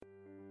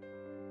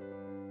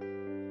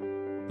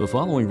The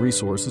following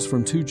resource is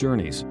from Two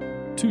Journeys.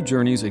 Two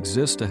Journeys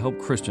exists to help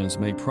Christians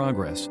make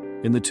progress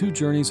in the two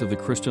journeys of the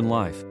Christian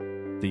life,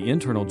 the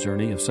internal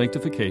journey of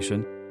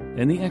sanctification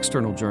and the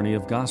external journey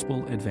of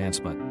gospel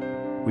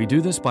advancement. We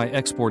do this by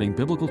exporting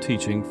biblical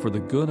teaching for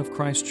the good of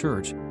Christ's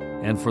church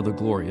and for the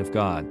glory of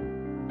God.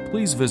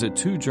 Please visit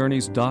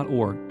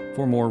twojourneys.org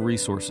for more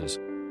resources.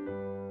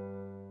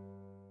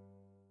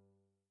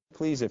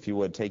 Please, if you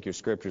would, take your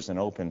scriptures and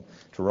open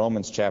to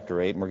Romans chapter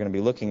 8. And we're going to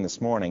be looking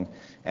this morning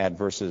at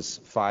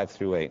verses 5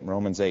 through 8.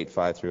 Romans 8,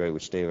 5 through 8,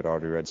 which David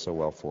already read so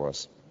well for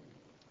us.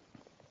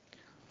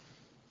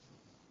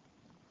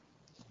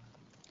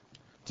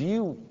 Do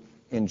you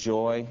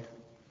enjoy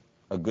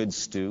a good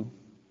stew?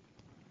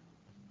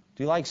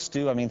 Do you like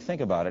stew? I mean,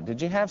 think about it.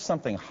 Did you have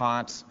something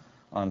hot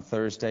on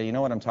Thursday? You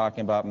know what I'm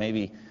talking about?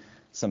 Maybe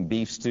some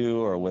beef stew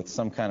or with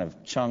some kind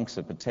of chunks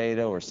of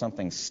potato or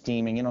something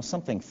steaming, you know,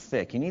 something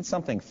thick. You need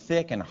something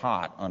thick and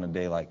hot on a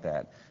day like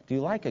that. Do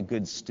you like a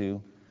good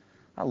stew?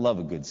 I love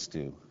a good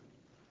stew.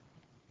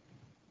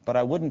 But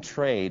I wouldn't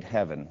trade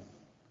heaven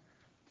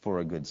for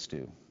a good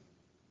stew.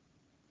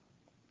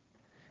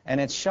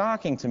 And it's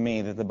shocking to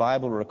me that the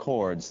Bible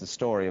records the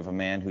story of a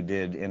man who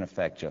did, in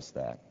effect, just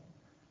that.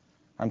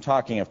 I'm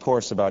talking, of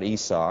course, about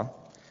Esau.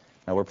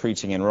 Now, we're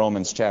preaching in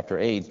Romans chapter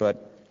 8,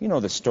 but you know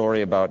the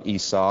story about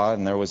Esau,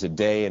 and there was a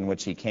day in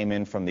which he came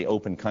in from the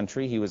open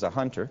country. He was a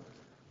hunter.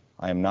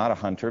 I am not a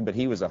hunter, but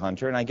he was a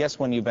hunter. And I guess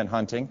when you've been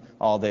hunting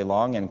all day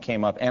long and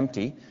came up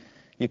empty,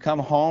 you come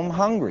home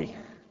hungry,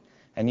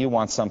 and you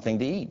want something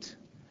to eat.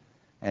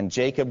 And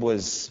Jacob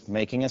was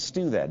making a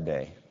stew that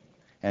day,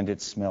 and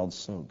it smelled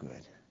so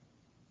good.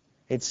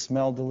 It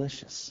smelled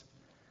delicious.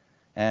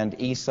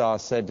 And Esau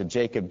said to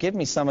Jacob, "Give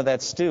me some of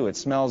that stew. It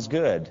smells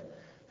good."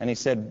 And he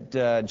said,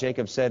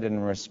 Jacob said in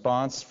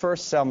response,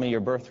 "First sell me your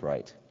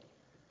birthright."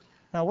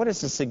 Now, what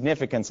is the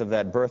significance of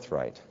that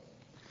birthright?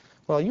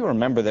 Well, you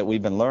remember that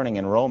we've been learning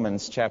in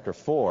Romans chapter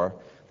 4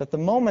 that the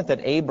moment that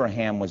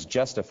Abraham was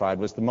justified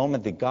was the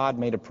moment that God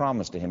made a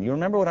promise to him. You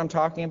remember what I'm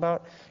talking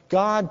about?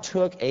 God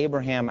took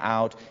Abraham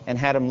out and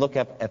had him look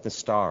up at the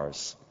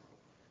stars.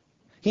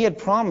 He had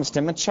promised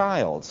him a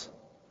child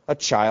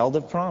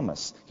of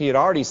promise. He had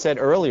already said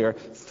earlier,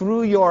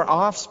 through your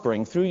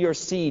offspring, through your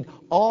seed,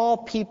 all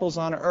peoples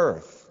on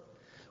earth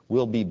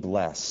will be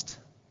blessed.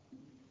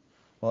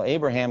 Well,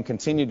 Abraham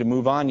continued to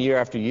move on year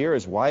after year.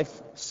 His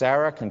wife,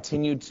 Sarah,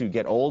 continued to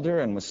get older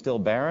and was still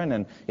barren,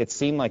 and it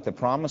seemed like the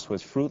promise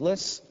was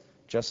fruitless,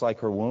 just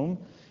like her womb.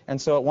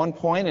 And so at one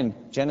point in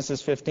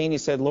Genesis 15, he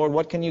said, "Lord,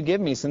 what can you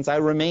give me since I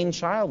remain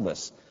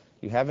childless?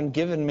 You haven't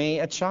given me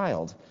a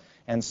child."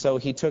 And so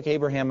he took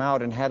Abraham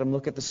out and had him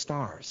look at the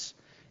stars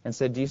and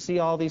said, "Do you see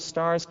all these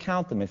stars?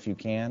 Count them if you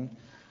can.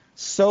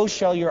 So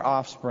shall your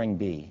offspring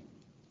be."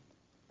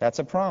 That's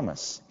a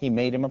promise. He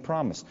made him a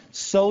promise.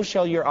 So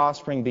shall your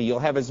offspring be. You'll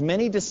have as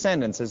many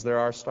descendants as there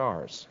are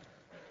stars.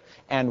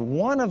 And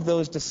one of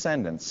those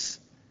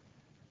descendants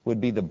would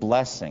be the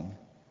blessing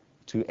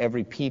to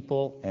every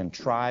people and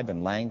tribe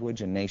and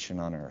language and nation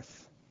on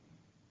earth.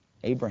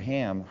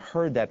 Abraham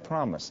heard that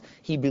promise.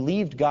 He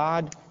believed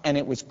God, and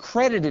it was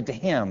credited to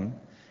him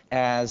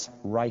as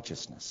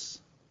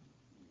righteousness.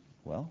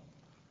 Well,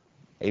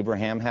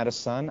 Abraham had a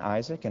son,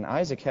 Isaac, and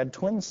Isaac had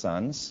twin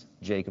sons,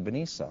 Jacob and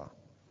Esau.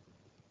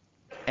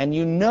 And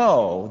you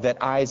know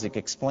that Isaac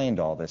explained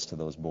all this to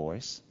those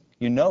boys.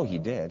 You know he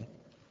did.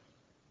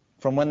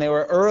 From when they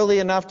were early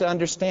enough to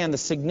understand the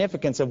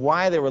significance of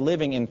why they were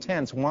living in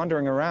tents,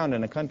 wandering around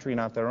in a country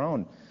not their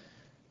own.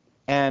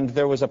 And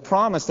there was a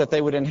promise that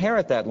they would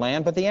inherit that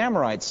land, but the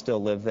Amorites still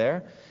lived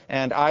there.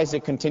 And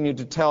Isaac continued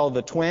to tell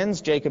the twins,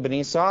 Jacob and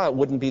Esau, it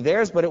wouldn't be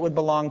theirs, but it would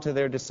belong to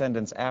their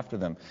descendants after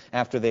them,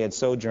 after they had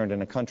sojourned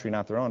in a country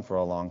not their own for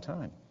a long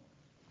time.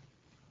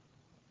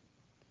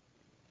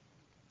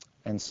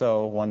 And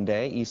so one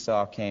day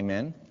Esau came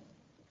in,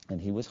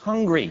 and he was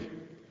hungry.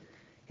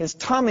 His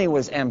tummy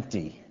was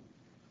empty.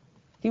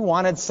 He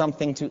wanted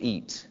something to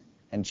eat.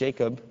 And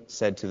Jacob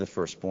said to the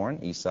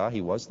firstborn, Esau,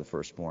 he was the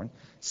firstborn,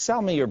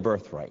 "Sell me your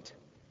birthright."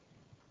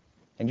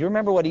 And you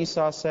remember what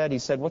Esau said? He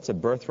said, "What's a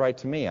birthright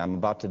to me? I'm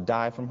about to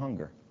die from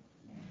hunger.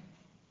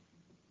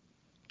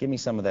 Give me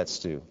some of that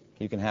stew.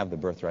 You can have the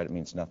birthright. It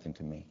means nothing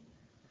to me."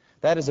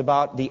 That is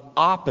about the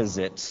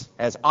opposite,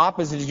 as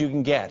opposite as you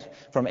can get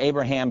from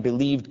Abraham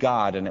believed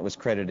God, and it was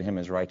credited to him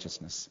as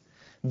righteousness.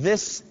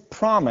 This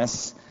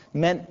promise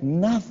meant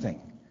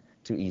nothing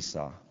to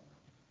Esau,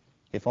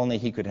 if only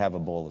he could have a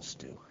bowl of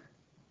stew.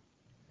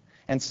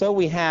 And so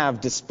we have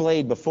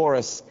displayed before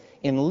us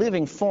in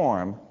living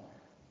form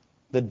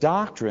the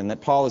doctrine that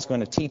Paul is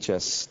going to teach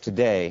us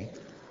today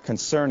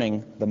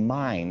concerning the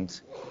mind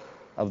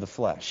of the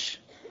flesh.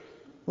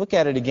 Look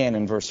at it again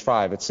in verse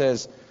 5. It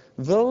says,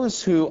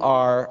 those who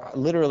are,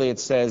 literally it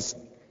says,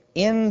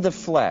 in the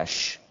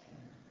flesh,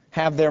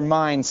 have their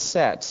mind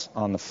set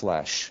on the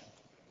flesh.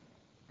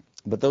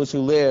 But those who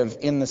live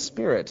in the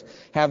Spirit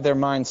have their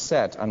mind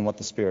set on what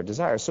the Spirit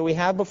desires. So we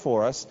have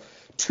before us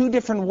two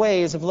different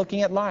ways of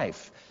looking at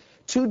life.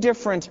 Two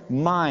different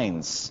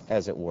minds,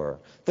 as it were.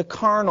 The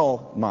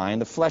carnal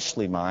mind, the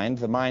fleshly mind,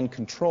 the mind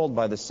controlled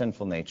by the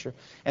sinful nature,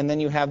 and then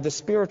you have the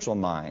spiritual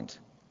mind,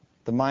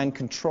 the mind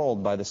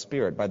controlled by the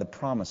Spirit, by the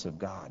promise of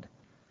God.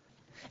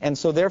 And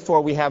so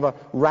therefore we have a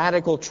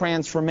radical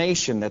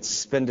transformation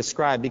that's been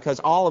described, because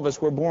all of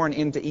us were born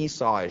into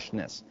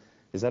Esauishness.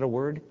 Is that a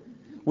word?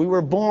 We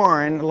were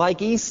born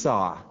like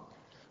Esau,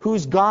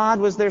 whose God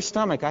was their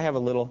stomach. I have a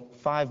little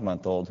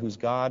 5-month-old whose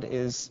God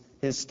is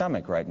his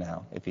stomach right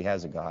now, if he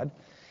has a God.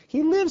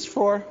 He lives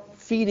for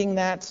feeding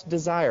that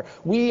desire.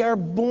 We are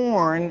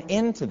born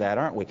into that,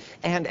 aren't we?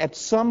 And at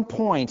some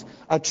point,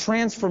 a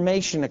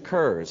transformation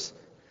occurs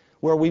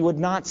where we would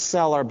not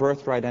sell our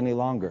birthright any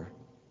longer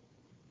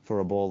for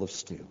a bowl of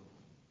stew.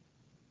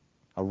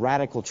 A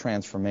radical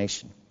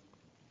transformation.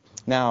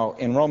 Now,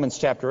 in Romans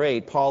chapter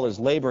 8, Paul is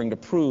laboring to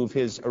prove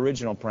his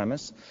original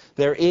premise.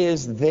 There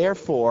is,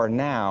 therefore,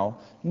 now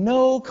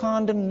no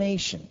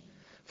condemnation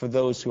for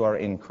those who are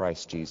in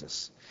Christ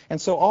Jesus. And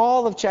so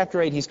all of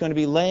chapter 8, he's going to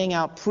be laying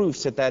out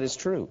proofs that that is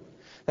true.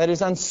 That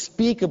is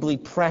unspeakably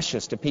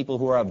precious to people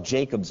who are of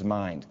Jacob's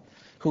mind,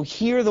 who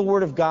hear the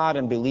Word of God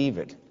and believe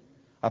it.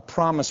 A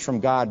promise from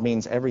God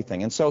means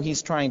everything. And so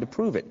he's trying to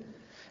prove it.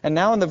 And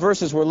now in the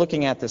verses we're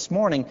looking at this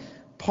morning,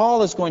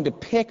 Paul is going to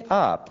pick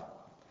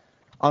up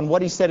on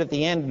what he said at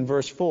the end in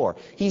verse 4.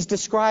 He's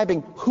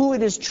describing who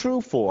it is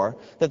true for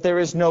that there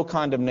is no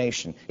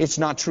condemnation. It's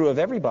not true of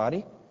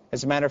everybody.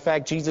 As a matter of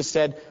fact, Jesus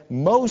said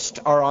most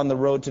are on the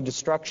road to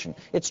destruction.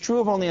 It's true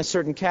of only a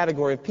certain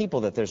category of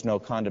people that there's no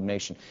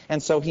condemnation.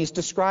 And so he's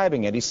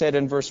describing it. He said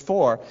in verse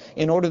 4,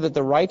 in order that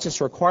the righteous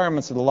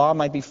requirements of the law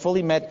might be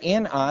fully met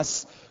in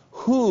us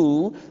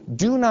who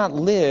do not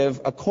live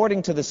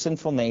according to the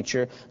sinful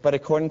nature, but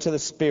according to the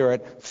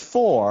Spirit.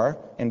 For,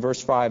 in verse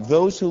 5,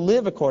 those who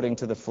live according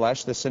to the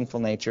flesh, the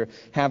sinful nature,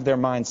 have their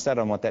mind set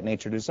on what that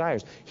nature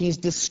desires. He's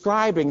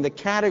describing the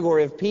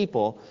category of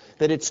people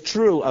that it's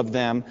true of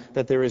them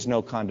that there is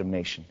no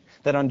condemnation,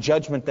 that on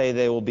Judgment Day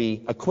they will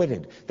be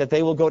acquitted, that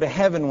they will go to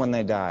heaven when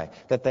they die,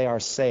 that they are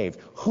saved.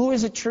 Who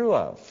is it true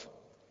of?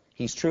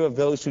 He's true of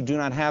those who do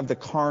not have the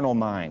carnal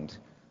mind,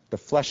 the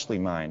fleshly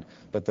mind,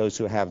 but those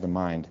who have the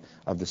mind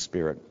of the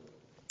Spirit.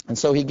 And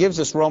so he gives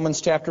us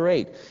Romans chapter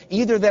 8.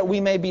 Either that we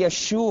may be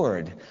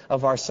assured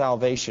of our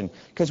salvation,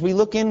 because we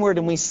look inward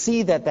and we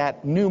see that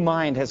that new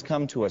mind has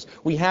come to us.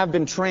 We have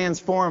been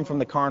transformed from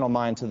the carnal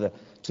mind to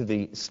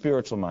the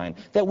spiritual mind.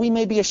 That we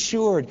may be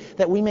assured,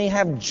 that we may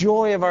have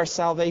joy of our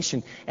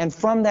salvation. And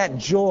from that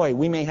joy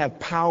we may have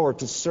power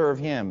to serve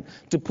Him,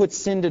 to put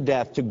sin to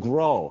death, to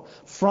grow.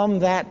 From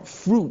that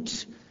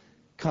fruit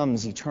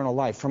comes eternal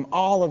life. From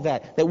all of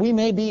that we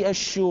may be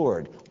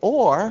assured,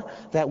 or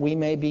that we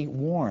may be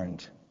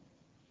warned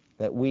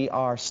that we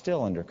are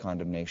still under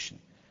condemnation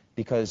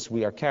because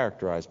we are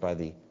characterized by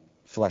the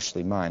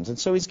fleshly minds. And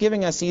so he's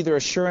giving us either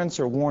assurance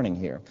or warning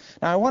here.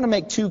 Now I want to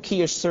make two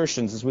key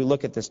assertions as we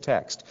look at this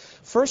text.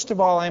 First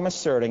of all, I'm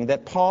asserting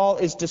that Paul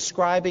is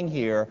describing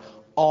here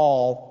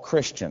all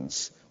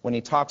Christians when he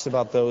talks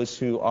about those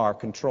who are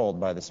controlled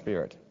by the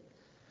Spirit.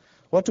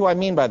 What do I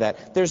mean by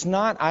that? There's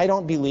not, I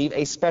don't believe,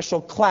 a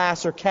special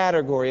class or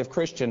category of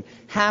Christian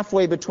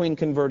halfway between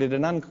converted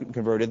and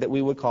unconverted that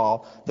we would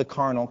call the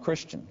carnal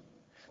Christian.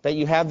 That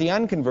you have the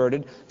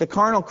unconverted, the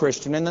carnal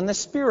Christian, and then the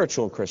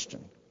spiritual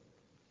Christian.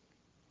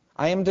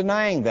 I am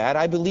denying that.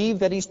 I believe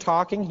that he's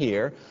talking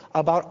here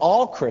about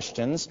all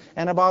Christians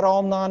and about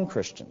all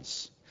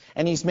non-Christians.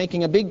 And he's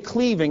making a big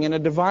cleaving and a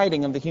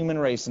dividing of the human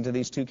race into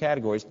these two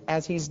categories,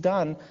 as he's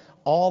done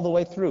all the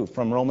way through,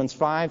 from Romans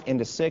 5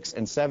 into 6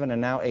 and 7 and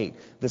now 8.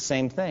 The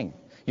same thing.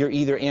 You're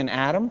either in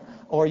Adam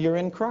or you're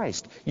in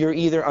Christ. You're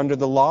either under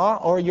the law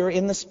or you're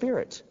in the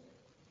Spirit.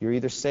 You're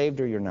either saved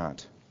or you're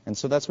not. And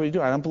so that's what he's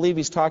doing. I don't believe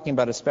he's talking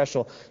about a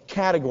special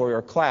category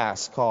or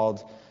class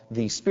called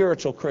the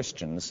spiritual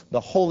Christians, the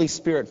Holy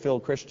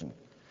Spirit-filled Christian.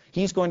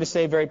 He's going to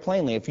say very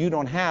plainly, if you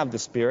don't have the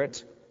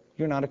Spirit,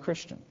 you're not a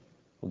Christian.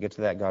 We'll get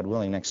to that, God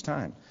willing, next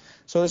time.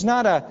 So there's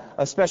not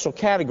a special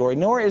category,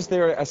 nor is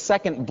there a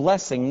second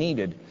blessing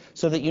needed,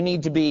 so that you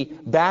need to be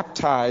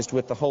baptized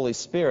with the Holy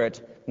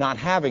Spirit, not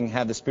having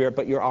had the Spirit,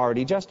 but you're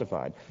already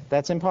justified.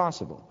 That's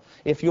impossible.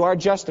 If you are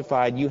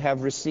justified, you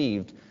have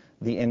received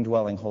the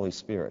indwelling Holy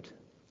Spirit.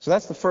 So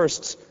that's the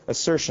first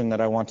assertion that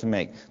I want to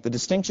make. The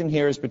distinction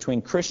here is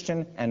between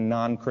Christian and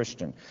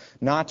non-Christian,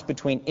 not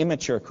between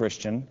immature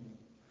Christian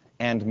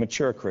and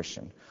mature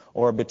Christian,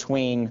 or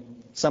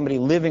between somebody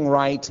living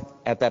right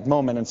at that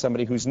moment and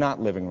somebody who's not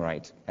living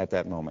right at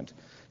that moment.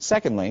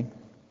 Secondly,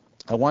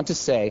 I want to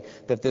say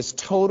that this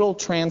total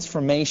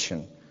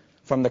transformation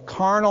from the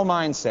carnal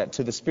mindset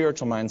to the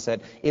spiritual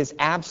mindset is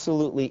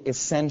absolutely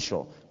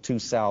essential to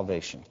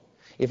salvation.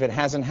 If it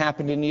hasn't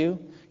happened in you,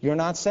 you're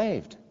not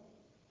saved.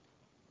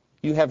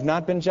 You have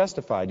not been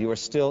justified. You are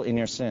still in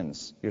your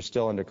sins. You're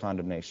still under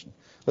condemnation.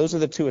 Those are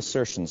the two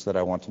assertions that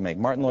I want to make.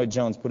 Martin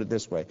Lloyd-Jones put it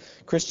this way: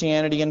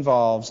 Christianity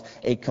involves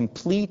a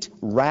complete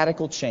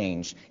radical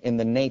change in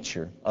the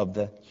nature of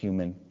the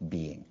human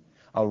being.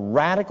 A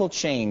radical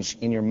change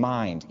in your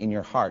mind, in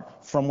your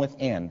heart, from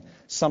within.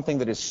 Something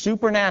that is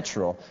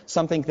supernatural,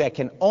 something that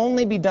can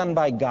only be done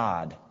by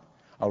God.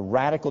 A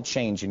radical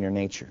change in your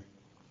nature.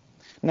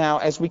 Now,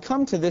 as we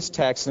come to this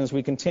text and as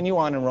we continue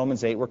on in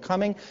Romans 8, we're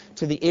coming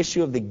to the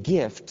issue of the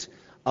gift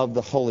of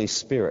the Holy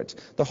Spirit.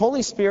 The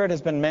Holy Spirit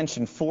has been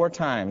mentioned 4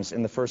 times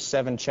in the first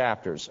 7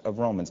 chapters of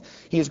Romans.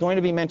 He is going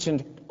to be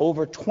mentioned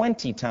over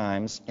 20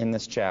 times in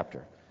this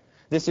chapter.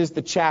 This is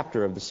the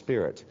chapter of the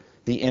Spirit,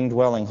 the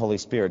indwelling Holy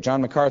Spirit.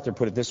 John MacArthur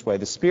put it this way: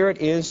 the Spirit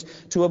is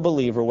to a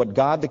believer what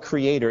God the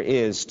Creator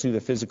is to the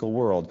physical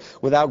world.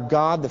 Without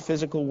God, the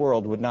physical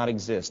world would not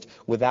exist.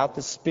 Without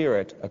the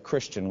Spirit, a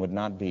Christian would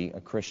not be a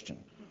Christian.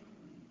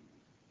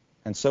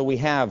 And so we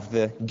have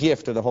the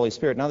gift of the Holy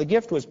Spirit. Now, the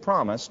gift was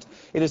promised.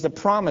 It is the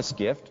promised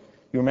gift.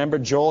 You remember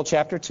Joel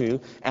chapter 2.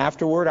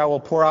 Afterward, I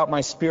will pour out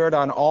my Spirit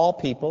on all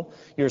people.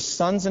 Your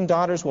sons and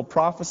daughters will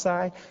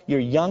prophesy. Your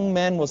young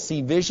men will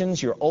see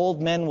visions. Your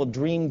old men will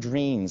dream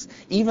dreams.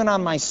 Even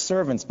on my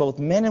servants, both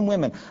men and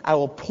women, I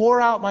will pour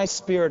out my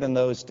Spirit in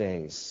those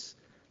days.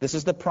 This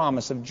is the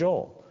promise of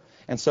Joel.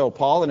 And so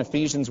Paul in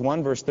Ephesians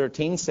 1 verse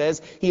 13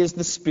 says he is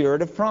the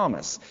Spirit of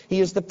promise. He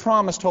is the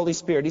promised Holy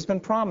Spirit. He's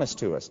been promised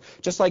to us.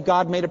 Just like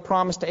God made a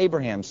promise to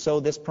Abraham, so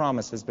this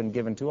promise has been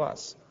given to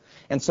us.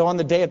 And so on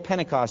the day of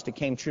Pentecost it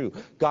came true.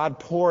 God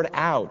poured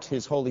out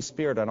His Holy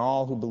Spirit on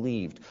all who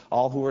believed,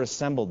 all who were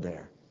assembled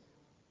there.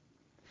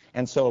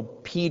 And so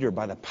Peter,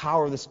 by the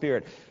power of the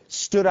Spirit,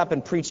 stood up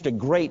and preached a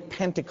great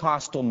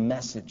Pentecostal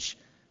message.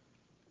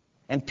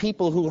 And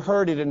people who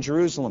heard it in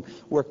Jerusalem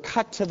were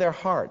cut to their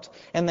heart.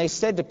 And they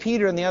said to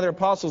Peter and the other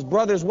apostles,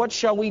 "Brothers, what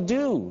shall we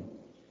do?"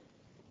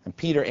 And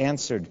Peter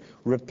answered,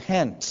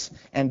 "Repent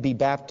and be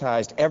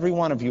baptized, every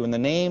one of you, in the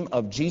name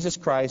of Jesus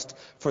Christ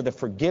for the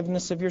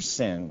forgiveness of your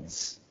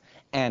sins,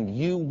 and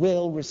you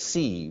will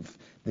receive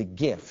the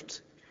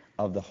gift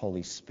of the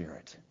Holy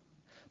Spirit."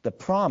 The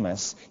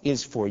promise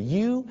is for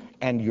you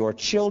and your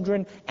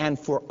children and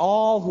for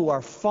all who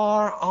are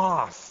far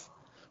off,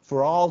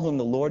 for all whom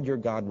the Lord your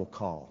God will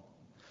call.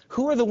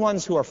 Who are the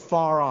ones who are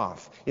far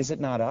off? Is it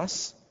not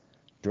us?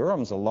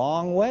 Durham's a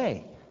long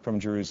way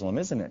from Jerusalem,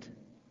 isn't it?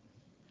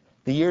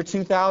 The year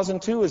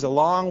 2002 is a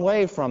long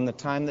way from the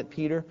time that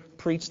Peter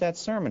preached that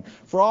sermon.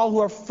 For all who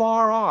are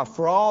far off,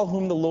 for all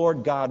whom the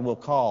Lord God will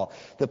call,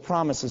 the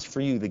promise is for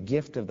you. The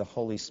gift of the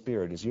Holy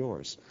Spirit is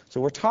yours. So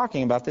we're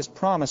talking about this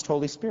promised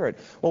Holy Spirit.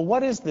 Well,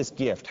 what is this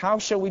gift? How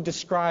shall we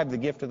describe the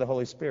gift of the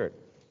Holy Spirit?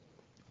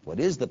 What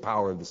is the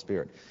power of the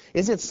Spirit?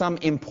 Is it some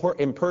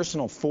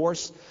impersonal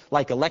force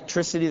like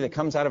electricity that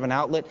comes out of an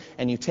outlet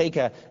and you take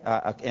an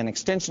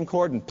extension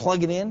cord and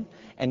plug it in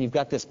and you've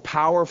got this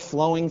power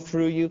flowing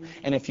through you,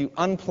 and if you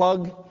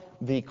unplug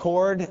the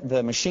cord,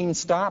 the machine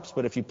stops,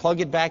 but if you plug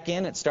it back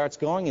in, it starts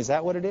going? Is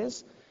that what it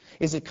is?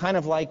 Is it kind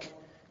of like,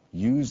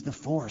 use the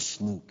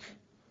force, Luke?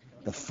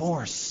 The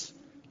force.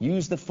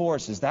 Use the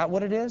force. Is that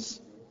what it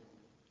is?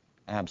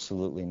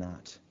 Absolutely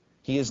not.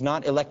 He is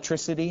not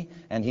electricity,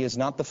 and He is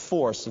not the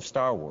force of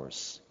Star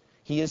Wars.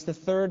 He is the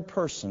third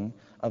person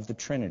of the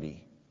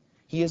Trinity.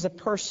 He is a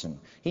person.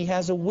 He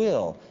has a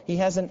will. He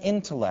has an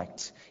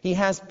intellect. He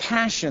has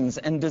passions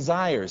and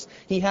desires.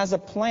 He has a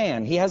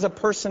plan. He has a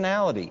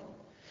personality.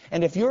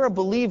 And if you're a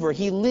believer,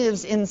 He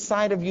lives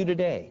inside of you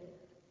today.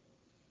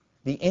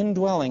 The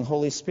indwelling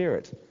Holy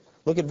Spirit.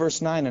 Look at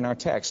verse 9 in our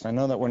text. I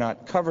know that we're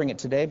not covering it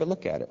today, but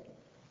look at it.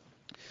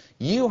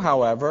 You,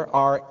 however,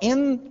 are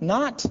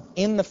not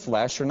in the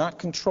flesh, or not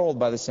controlled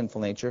by the sinful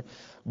nature,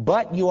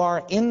 but you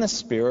are in the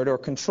Spirit, or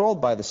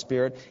controlled by the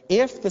Spirit,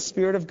 if the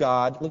Spirit of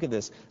God, look at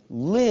this,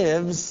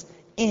 lives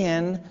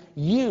in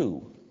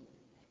you.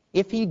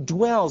 If He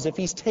dwells, if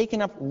He's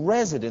taken up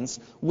residence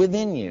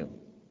within you.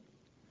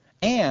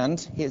 And,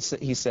 he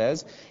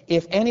says,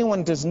 if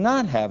anyone does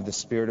not have the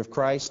Spirit of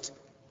Christ,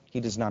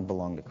 he does not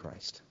belong to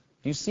Christ.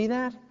 Do you see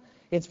that?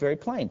 It's very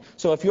plain.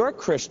 So if you're a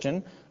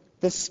Christian,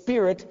 the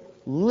Spirit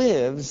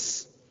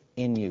lives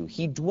in you.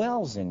 He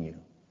dwells in you.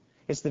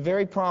 It's the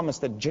very promise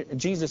that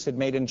Jesus had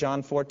made in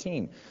John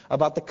 14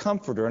 about the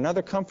Comforter,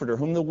 another Comforter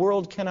whom the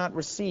world cannot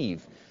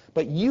receive.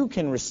 But you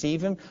can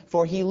receive Him,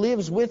 for He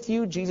lives with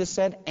you, Jesus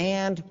said,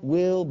 and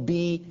will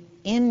be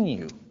in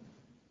you,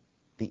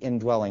 the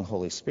indwelling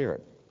Holy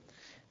Spirit.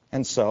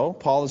 And so,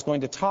 Paul is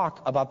going to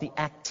talk about the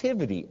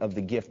activity of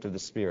the gift of the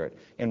Spirit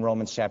in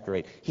Romans chapter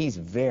 8. He's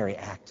very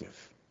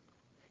active.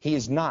 He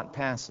is not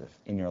passive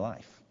in your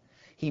life.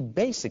 He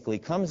basically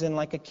comes in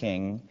like a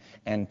king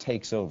and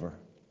takes over.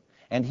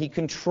 And He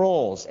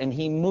controls, and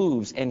He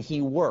moves, and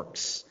He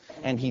works.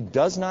 And He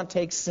does not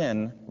take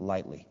sin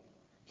lightly.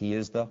 He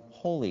is the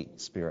Holy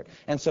Spirit.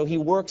 And so He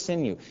works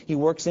in you. He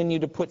works in you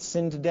to put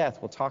sin to death.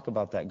 We'll talk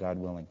about that, God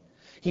willing.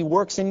 He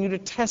works in you to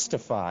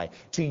testify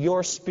to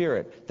your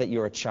spirit that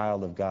you're a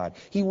child of God.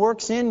 He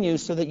works in you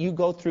so that you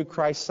go through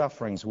Christ's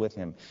sufferings with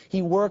Him.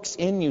 He works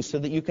in you so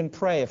that you can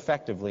pray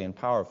effectively and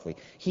powerfully.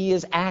 He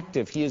is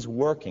active. He is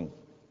working.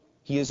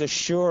 He is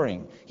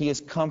assuring, He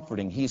is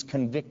comforting, He's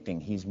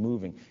convicting, He's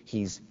moving,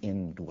 He's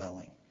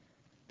indwelling.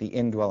 The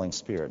indwelling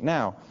Spirit.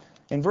 Now,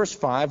 In verse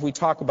 5, we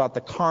talk about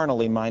the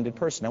carnally minded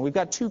person. Now, we've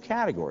got two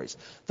categories.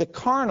 The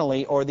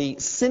carnally, or the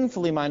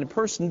sinfully minded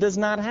person, does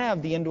not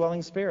have the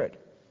indwelling Spirit.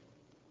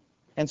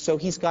 And so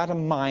he's got a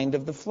mind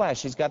of the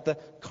flesh. He's got the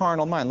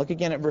carnal mind. Look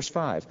again at verse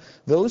 5.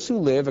 Those who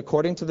live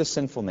according to the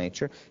sinful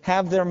nature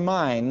have their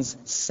minds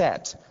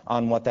set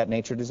on what that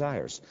nature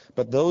desires.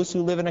 But those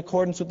who live in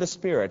accordance with the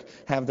Spirit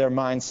have their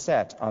minds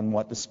set on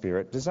what the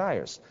Spirit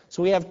desires.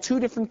 So we have two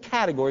different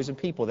categories of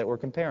people that we're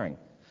comparing.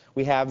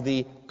 We have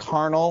the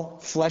carnal,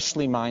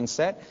 fleshly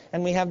mindset,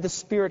 and we have the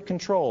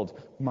Spirit-controlled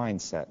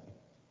mindset.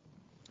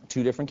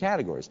 Two different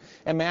categories.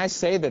 And may I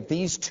say that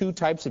these two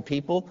types of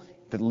people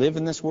that live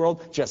in this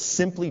world just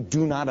simply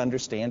do not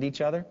understand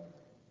each other?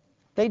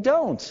 They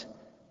don't.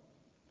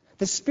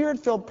 The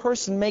Spirit-filled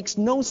person makes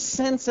no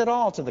sense at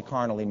all to the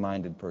carnally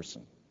minded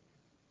person.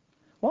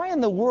 Why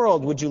in the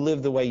world would you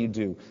live the way you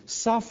do?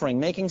 Suffering,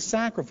 making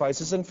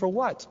sacrifices, and for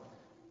what?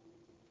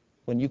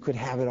 When you could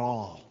have it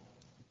all.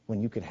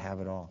 When you could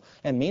have it all.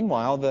 And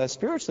meanwhile, the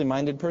spiritually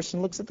minded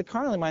person looks at the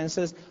carnally minded and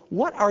says,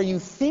 what are you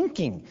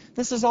thinking?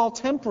 This is all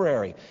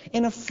temporary.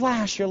 In a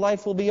flash, your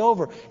life will be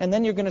over. And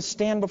then you're going to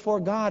stand before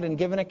God and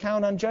give an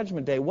account on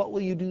Judgment Day. What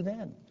will you do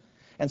then?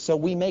 And so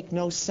we make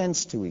no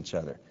sense to each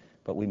other,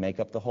 but we make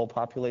up the whole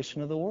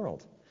population of the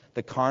world.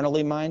 The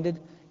carnally minded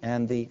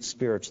and the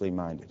spiritually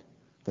minded.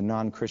 The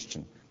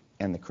non-Christian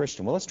and the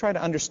Christian. Well, let's try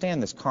to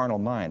understand this carnal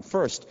mind.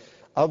 First,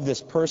 of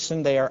this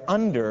person, they are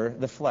under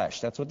the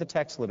flesh. That's what the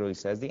text literally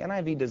says. The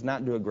NIV does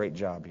not do a great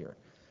job here.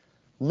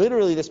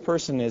 Literally, this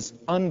person is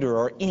under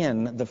or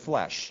in the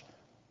flesh.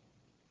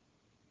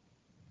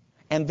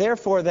 And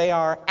therefore, they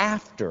are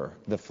after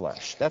the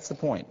flesh. That's the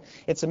point.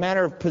 It's a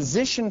matter of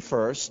position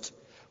first,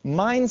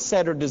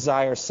 mindset or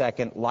desire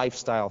second,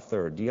 lifestyle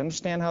third. Do you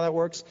understand how that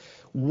works?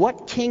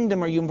 What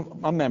kingdom are you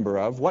a member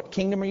of? What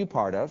kingdom are you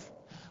part of?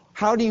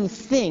 How do you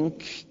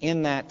think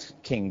in that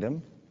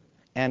kingdom?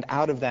 And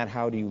out of that,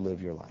 how do you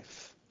live your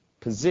life?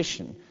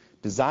 Position,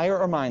 desire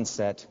or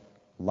mindset,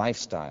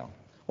 lifestyle.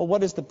 Well,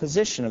 what is the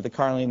position of the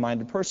carnally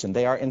minded person?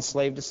 They are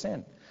enslaved to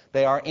sin.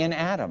 They are in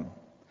Adam.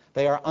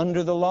 They are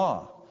under the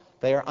law.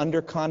 They are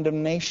under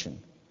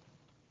condemnation.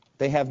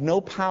 They have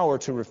no power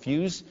to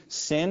refuse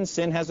sin.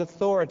 Sin has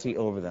authority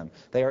over them.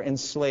 They are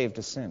enslaved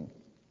to sin.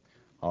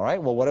 All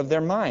right, well, what of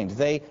their mind?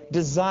 They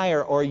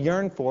desire or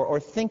yearn for or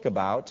think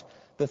about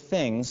the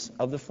things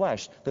of the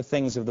flesh, the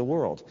things of the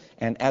world.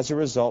 And as a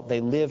result,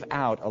 they live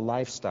out a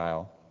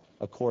lifestyle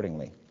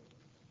accordingly.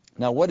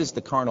 Now, what is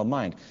the carnal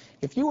mind?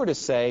 If you were to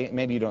say,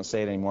 maybe you don't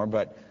say it anymore,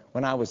 but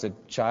when I was a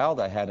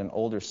child, I had an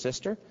older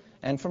sister,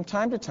 and from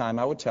time to time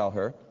I would tell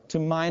her to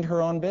mind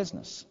her own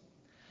business.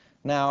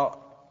 Now,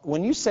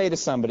 when you say to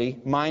somebody,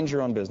 mind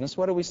your own business,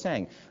 what are we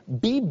saying?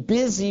 Be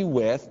busy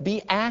with,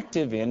 be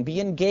active in,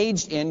 be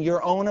engaged in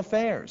your own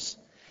affairs.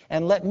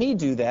 And let me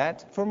do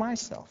that for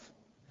myself.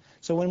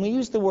 So when we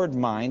use the word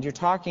mind, you're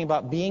talking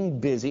about being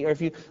busy, or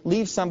if you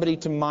leave somebody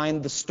to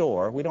mind the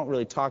store, we don't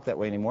really talk that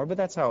way anymore, but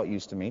that's how it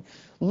used to mean.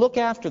 Look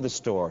after the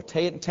store,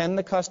 tend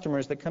the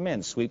customers that come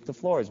in, sweep the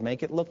floors,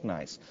 make it look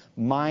nice,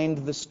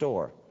 mind the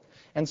store.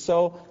 And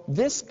so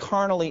this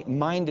carnally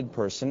minded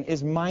person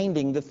is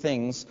minding the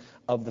things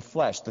of the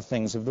flesh, the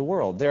things of the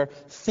world. They're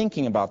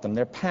thinking about them,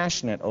 they're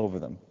passionate over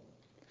them.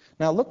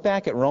 Now look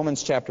back at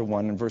Romans chapter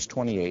 1 and verse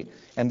 28,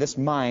 and this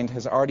mind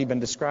has already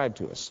been described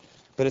to us.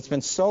 But it's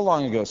been so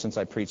long ago since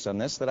I preached on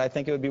this that I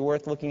think it would be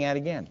worth looking at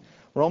again.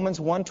 Romans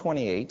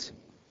 1:28.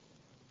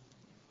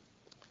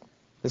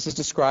 This is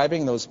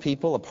describing those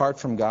people apart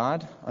from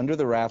God, under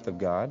the wrath of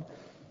God,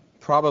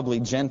 probably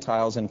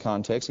Gentiles in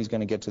context. He's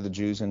going to get to the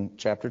Jews in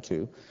chapter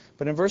 2.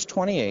 But in verse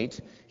 28,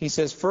 he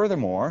says,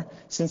 furthermore,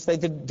 since they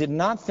did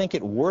not think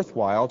it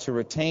worthwhile to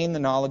retain the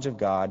knowledge of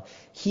God,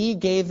 he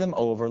gave them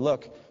over,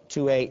 look,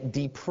 to a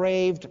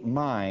depraved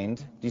mind.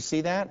 Do you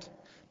see that?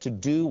 To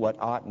do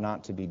what ought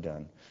not to be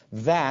done.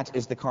 That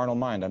is the carnal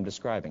mind I'm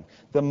describing.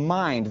 The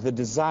mind, the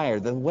desire,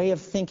 the way of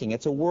thinking,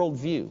 it's a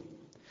worldview.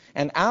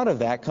 And out of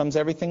that comes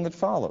everything that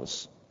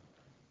follows.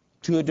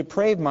 To a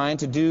depraved mind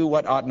to do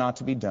what ought not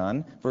to be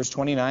done. Verse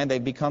 29, they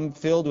become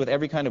filled with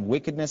every kind of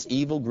wickedness,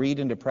 evil, greed,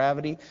 and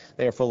depravity.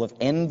 They are full of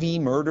envy,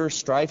 murder,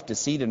 strife,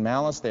 deceit, and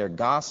malice. They are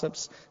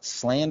gossips,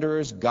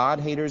 slanderers,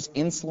 God-haters,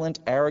 insolent,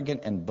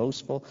 arrogant, and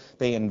boastful.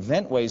 They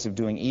invent ways of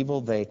doing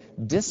evil. They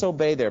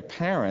disobey their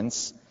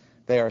parents.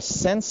 They are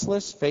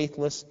senseless,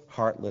 faithless,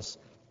 heartless,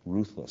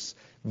 ruthless.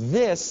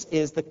 This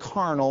is the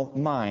carnal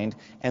mind,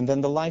 and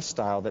then the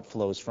lifestyle that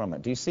flows from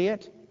it. Do you see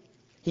it?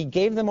 He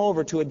gave them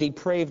over to a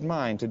depraved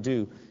mind to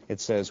do,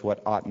 it says,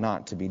 what ought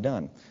not to be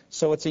done.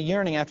 So it's a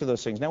yearning after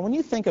those things. Now, when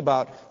you think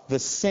about the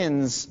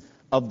sins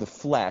of the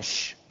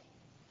flesh,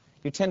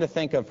 you tend to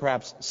think of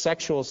perhaps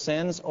sexual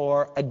sins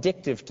or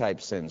addictive type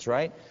sins,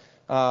 right?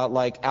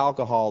 Like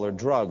alcohol or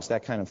drugs,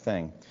 that kind of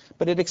thing.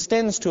 But it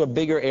extends to a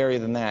bigger area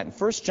than that. In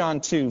 1 John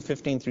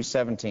 2:15 through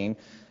 17,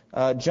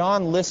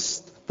 John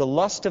lists the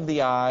lust of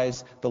the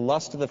eyes, the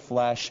lust of the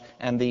flesh,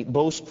 and the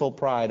boastful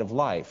pride of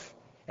life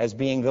as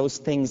being those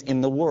things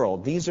in the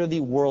world. These are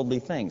the worldly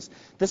things.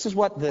 This is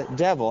what the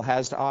devil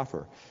has to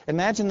offer.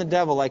 Imagine the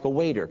devil like a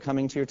waiter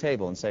coming to your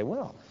table and say,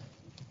 well,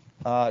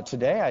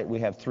 Today we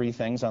have three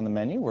things on the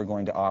menu. We're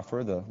going to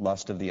offer the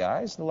lust of the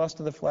eyes, the lust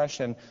of the flesh,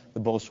 and the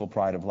boastful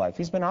pride of life.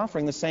 He's been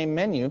offering the same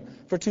menu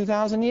for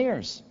 2,000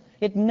 years.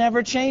 It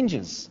never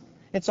changes.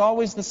 It's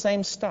always the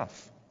same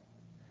stuff.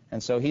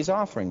 And so he's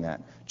offering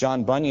that.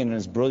 John Bunyan, in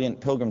his brilliant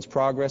Pilgrim's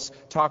Progress,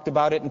 talked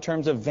about it in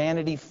terms of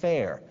Vanity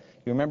Fair.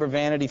 You remember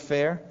Vanity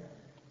Fair?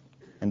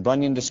 And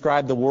Bunyan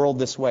described the world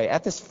this way: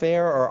 at this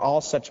fair are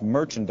all such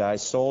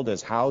merchandise sold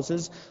as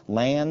houses,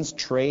 lands,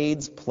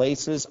 trades,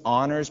 places,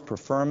 honors,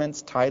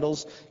 preferments,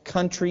 titles,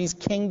 countries,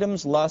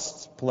 kingdoms,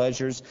 lusts,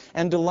 pleasures,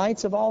 and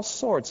delights of all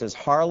sorts, as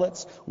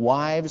harlots,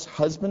 wives,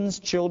 husbands,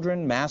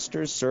 children,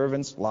 masters,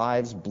 servants,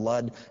 lives,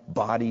 blood,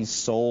 bodies,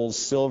 souls,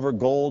 silver,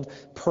 gold,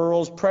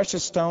 pearls,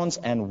 precious stones,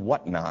 and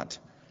whatnot.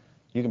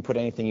 You can put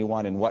anything you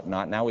want in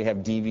whatnot. Now we have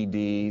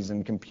DVDs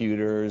and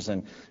computers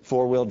and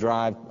four-wheel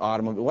drive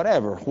automobile,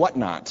 whatever.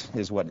 Whatnot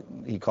is what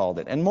he called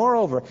it. And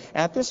moreover,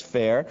 at this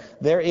fair,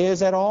 there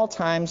is at all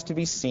times to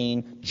be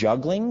seen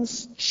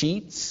jugglings,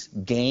 cheats,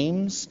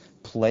 games,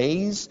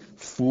 plays,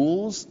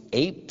 fools,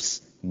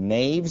 apes,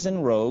 knaves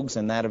and rogues,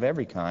 and that of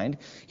every kind.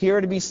 Here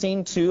are to be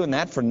seen too, and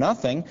that for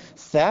nothing,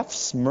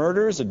 thefts,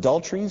 murders,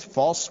 adulteries,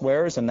 false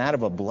swears, and that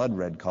of a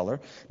blood-red color.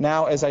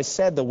 Now, as I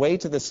said, the way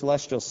to the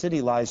celestial city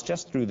lies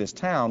just through this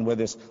town where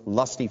this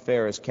lusty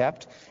fair is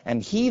kept,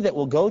 and he that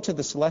will go to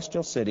the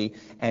celestial city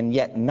and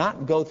yet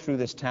not go through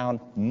this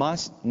town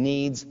must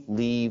needs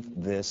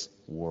leave this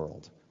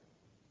world.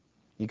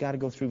 You've got to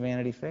go through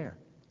Vanity Fair.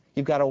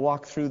 You've got to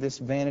walk through this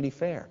Vanity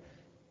Fair.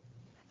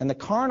 And the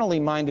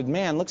carnally minded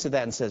man looks at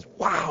that and says,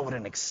 wow, what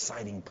an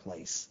exciting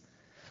place.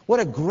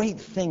 What a great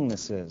thing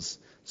this is.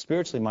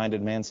 Spiritually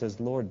minded man says,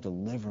 Lord,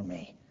 deliver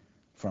me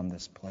from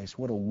this place.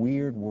 What a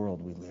weird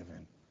world we live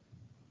in.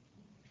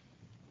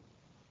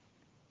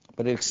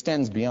 But it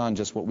extends beyond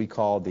just what we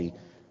call the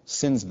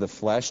sins of the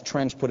flesh.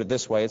 Trench put it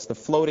this way: it's the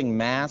floating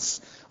mass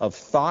of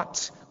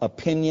thought,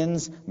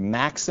 opinions,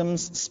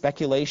 maxims,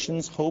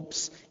 speculations,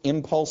 hopes,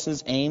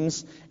 impulses,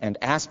 aims, and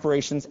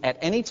aspirations at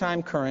any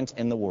time current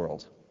in the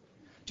world.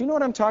 Do you know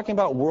what I'm talking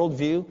about, worldview?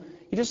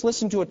 You just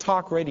listen to a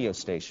talk radio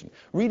station.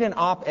 Read an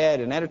op-ed,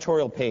 an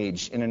editorial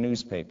page in a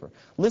newspaper.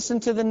 Listen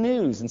to the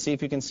news and see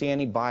if you can see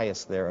any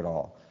bias there at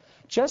all.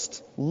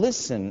 Just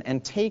listen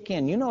and take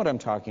in. You know what I'm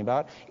talking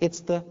about.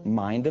 It's the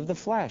mind of the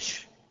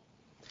flesh.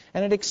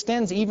 And it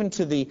extends even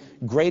to the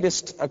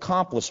greatest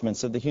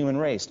accomplishments of the human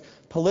race.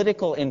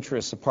 Political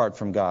interests apart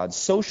from God,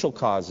 social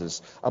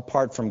causes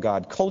apart from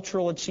God,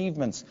 cultural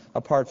achievements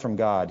apart from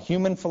God,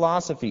 human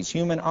philosophies,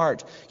 human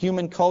art,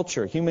 human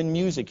culture, human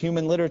music,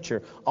 human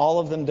literature, all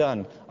of them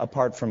done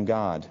apart from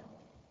God.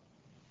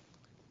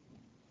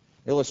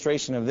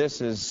 Illustration of this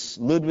is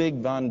Ludwig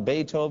van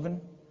Beethoven,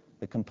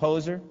 the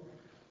composer.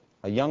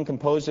 A young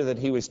composer that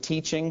he was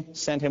teaching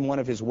sent him one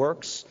of his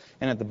works,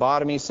 and at the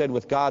bottom he said,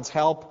 with God's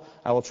help,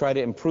 I will try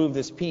to improve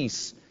this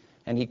piece.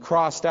 And he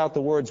crossed out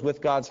the words, with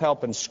God's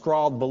help, and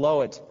scrawled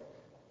below it,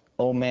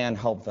 O man,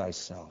 help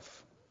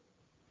thyself.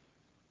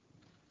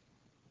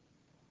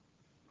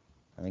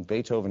 I think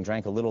Beethoven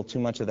drank a little too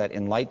much of that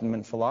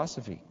Enlightenment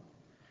philosophy.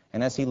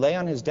 And as he lay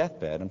on his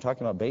deathbed, I'm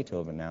talking about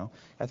Beethoven now,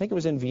 I think it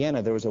was in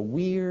Vienna, there was a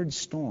weird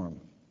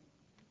storm.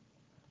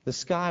 The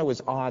sky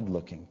was odd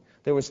looking.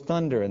 There was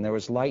thunder and there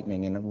was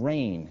lightning and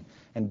rain.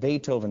 And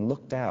Beethoven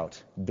looked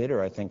out,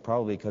 bitter, I think,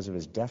 probably because of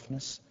his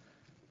deafness.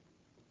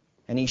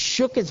 And he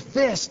shook his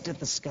fist at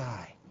the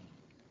sky.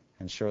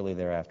 And shortly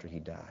thereafter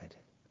he died.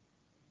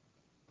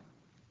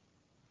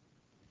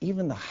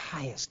 Even the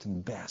highest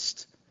and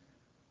best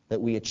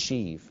that we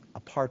achieve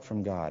apart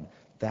from God,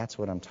 that's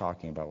what I'm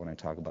talking about when I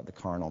talk about the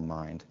carnal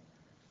mind.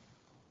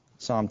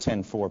 Psalm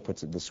 10:4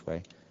 puts it this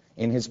way: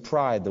 in his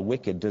pride the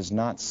wicked does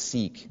not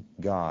seek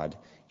God.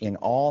 In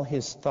all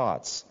his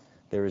thoughts,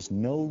 there is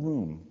no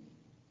room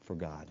for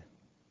God.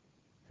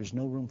 There's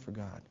no room for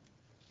God.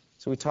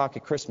 So we talk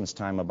at Christmas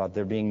time about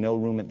there being no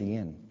room at the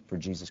inn for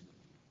Jesus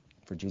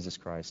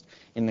Christ.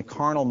 In the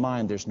carnal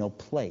mind, there's no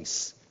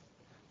place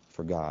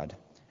for God.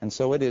 And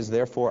so it is,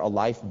 therefore, a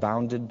life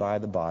bounded by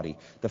the body.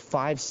 The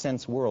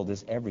five-sense world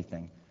is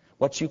everything.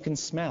 What you can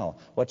smell,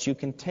 what you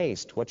can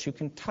taste, what you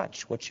can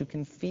touch, what you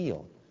can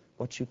feel,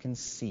 what you can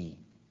see.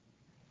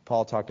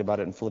 Paul talked about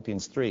it in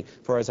Philippians 3.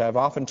 For as I have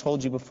often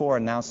told you before,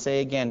 and now say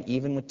again,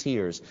 even with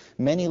tears,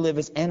 many live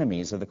as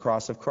enemies of the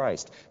cross of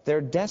Christ.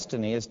 Their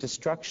destiny is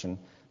destruction.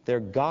 Their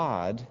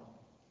God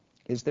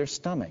is their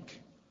stomach,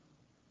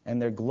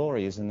 and their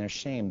glory is in their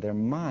shame. Their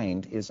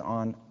mind is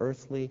on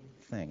earthly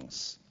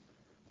things.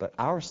 But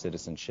our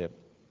citizenship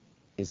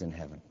is in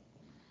heaven.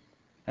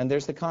 And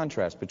there's the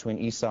contrast between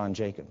Esau and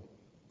Jacob.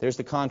 There's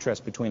the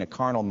contrast between a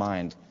carnal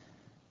mind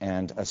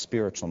and a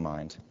spiritual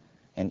mind.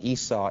 And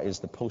Esau is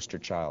the poster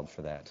child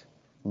for that.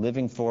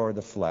 Living for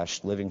the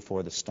flesh, living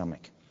for the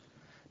stomach.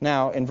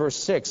 Now, in verse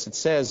 6, it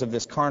says of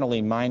this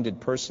carnally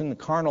minded person, the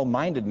carnal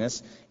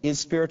mindedness is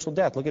spiritual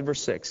death. Look at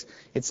verse 6.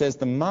 It says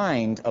the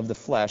mind of the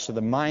flesh, or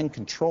the mind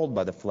controlled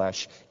by the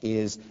flesh,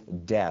 is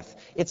death.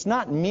 It's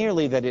not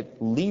merely that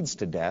it leads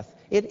to death,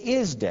 it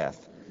is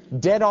death.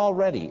 Dead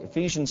already.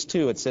 Ephesians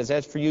 2, it says,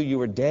 as for you, you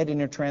were dead in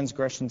your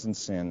transgressions and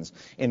sins,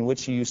 in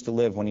which you used to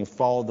live when you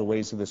followed the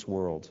ways of this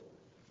world.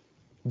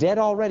 Dead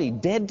already.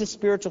 Dead to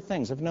spiritual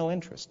things of no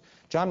interest.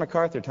 John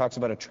MacArthur talks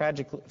about a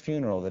tragic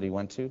funeral that he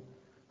went to,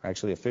 or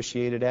actually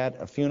officiated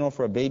at, a funeral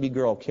for a baby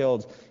girl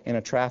killed in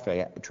a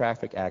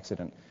traffic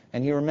accident.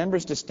 And he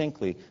remembers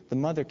distinctly the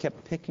mother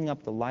kept picking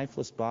up the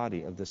lifeless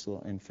body of this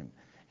little infant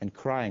and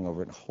crying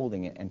over it,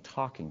 holding it, and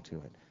talking to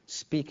it,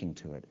 speaking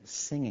to it,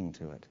 singing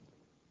to it.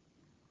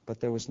 But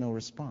there was no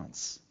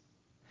response.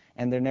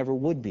 And there never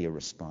would be a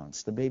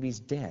response. The baby's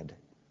dead.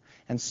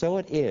 And so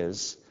it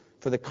is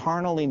for the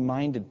carnally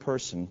minded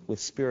person with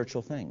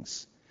spiritual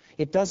things.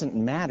 It doesn't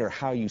matter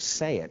how you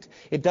say it.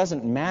 It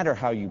doesn't matter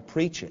how you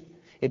preach it.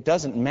 It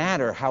doesn't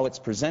matter how it's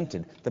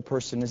presented. The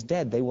person is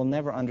dead. They will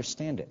never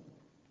understand it.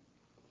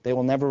 They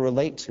will never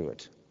relate to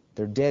it.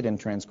 They're dead in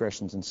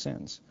transgressions and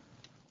sins.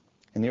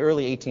 In the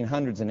early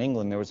 1800s in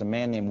England, there was a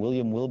man named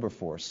William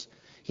Wilberforce.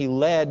 He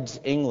led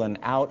England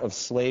out of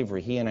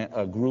slavery, he and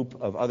a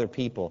group of other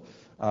people.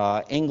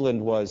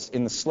 England was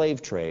in the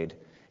slave trade,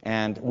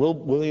 and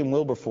William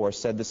Wilberforce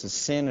said this is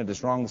sin, it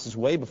is wrong. This is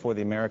way before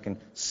the American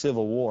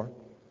Civil War.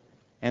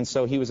 And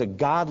so he was a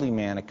godly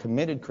man, a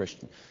committed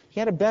Christian. He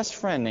had a best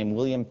friend named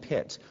William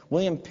Pitt.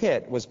 William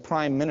Pitt was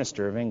Prime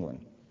Minister of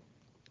England.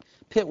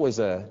 Pitt was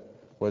a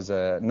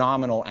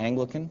nominal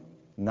Anglican,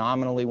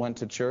 nominally went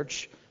to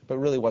church, but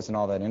really wasn't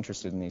all that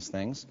interested in these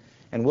things.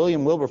 And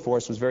William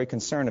Wilberforce was very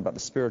concerned about the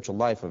spiritual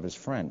life of his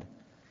friend.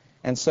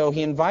 And so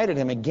he invited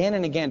him again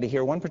and again to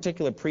hear one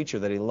particular preacher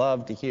that he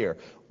loved to hear,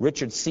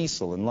 Richard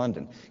Cecil in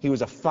London. He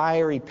was a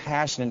fiery,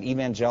 passionate,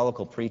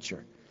 evangelical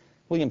preacher.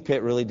 William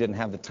Pitt really didn't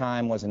have the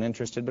time, wasn't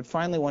interested, but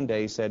finally one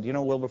day he said, you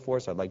know,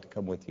 Wilberforce, I'd like to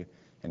come with you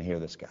and hear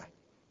this guy.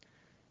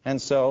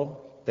 And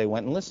so they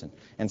went and listened.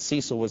 And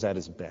Cecil was at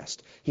his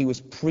best. He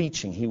was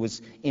preaching. He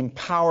was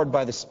empowered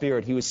by the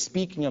Spirit. He was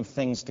speaking of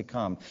things to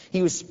come.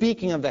 He was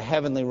speaking of the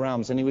heavenly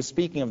realms, and he was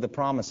speaking of the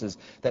promises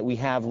that we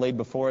have laid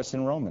before us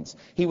in Romans.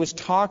 He was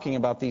talking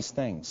about these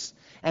things.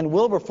 And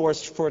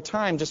Wilberforce, for a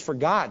time, just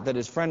forgot that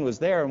his friend was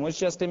there and was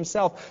just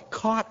himself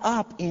caught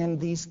up in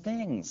these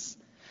things.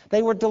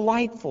 They were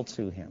delightful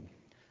to him.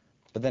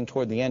 But then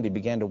toward the end, he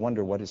began to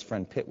wonder what his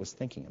friend Pitt was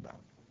thinking about.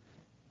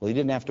 Well, he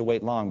didn't have to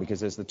wait long,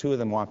 because as the two of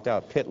them walked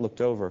out, Pitt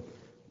looked over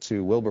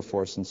to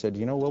Wilberforce and said,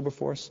 you know,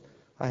 Wilberforce,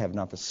 I have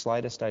not the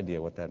slightest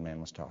idea what that man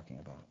was talking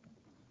about.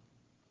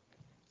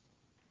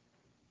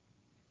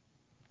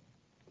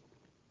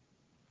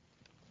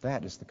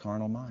 That is the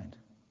carnal mind.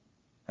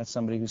 That's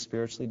somebody who's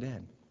spiritually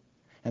dead.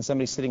 And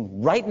somebody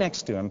sitting right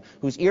next to him,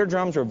 whose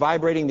eardrums are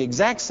vibrating the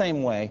exact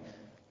same way,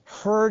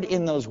 heard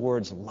in those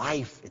words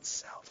life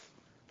itself,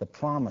 the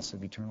promise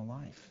of eternal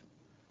life.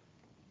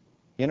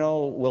 You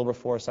know,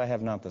 Wilberforce, I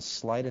have not the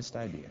slightest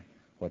idea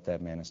what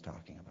that man is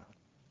talking about.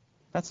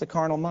 That's the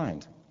carnal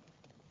mind.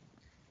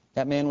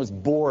 That man was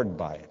bored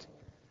by it,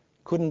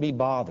 couldn't be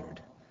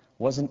bothered,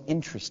 wasn't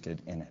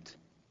interested in it,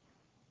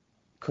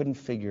 couldn't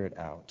figure it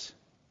out.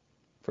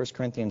 1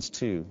 Corinthians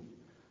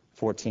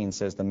 2:14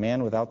 says, the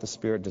man without the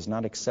Spirit does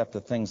not accept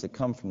the things that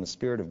come from the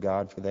Spirit of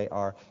God, for they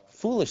are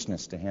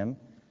foolishness to him,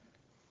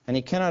 and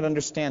he cannot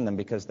understand them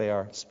because they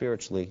are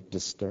spiritually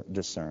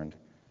discerned.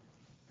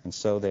 And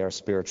so they are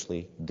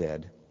spiritually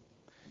dead.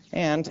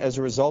 And as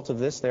a result of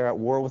this, they're at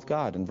war with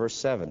God. In verse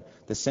 7,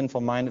 the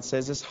sinful mind, it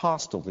says, is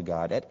hostile to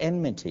God, at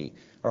enmity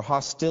or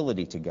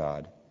hostility to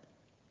God.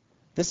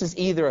 This is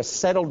either a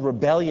settled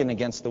rebellion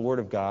against the Word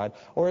of God,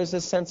 or is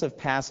a sense of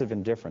passive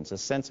indifference, a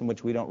sense in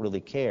which we don't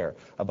really care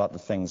about the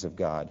things of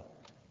God.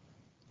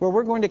 Where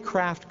we're going to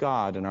craft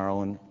God in our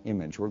own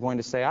image. We're going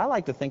to say, I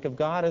like to think of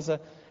God as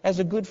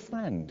a good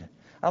friend.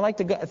 I like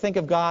to think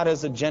of God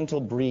as a gentle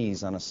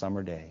breeze on a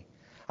summer day.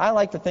 I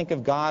like to think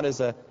of God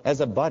as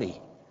a buddy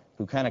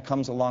who kind of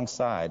comes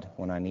alongside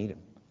when I need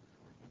him.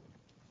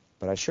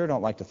 But I sure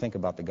don't like to think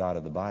about the God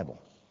of the Bible.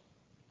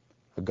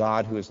 A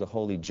God who is the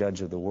holy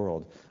judge of the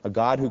world. A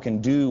God who can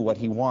do what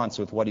he wants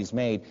with what he's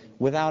made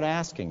without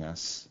asking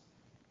us.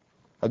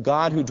 A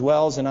God who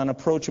dwells in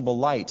unapproachable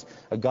light.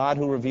 A God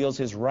who reveals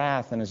his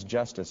wrath and his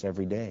justice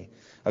every day.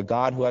 A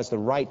God who has the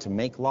right to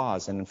make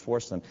laws and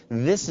enforce them.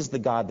 This is the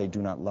God they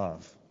do not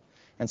love.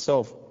 And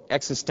so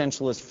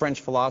existentialist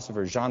French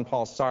philosopher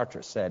Jean-Paul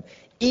Sartre said,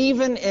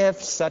 even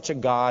if such a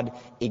God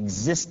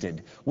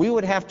existed, we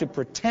would have to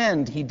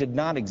pretend he did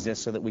not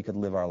exist so that we could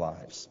live our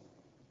lives.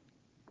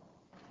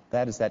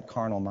 That is that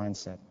carnal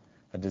mindset,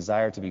 a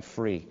desire to be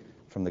free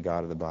from the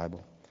God of the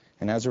Bible.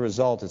 And as a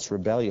result, it's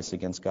rebellious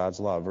against God's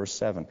law. Verse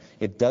 7,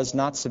 it does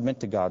not submit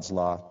to God's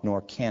law,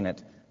 nor can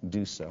it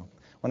do so.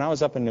 When I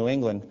was up in New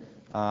England,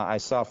 I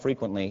saw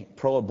frequently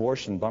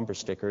pro-abortion bumper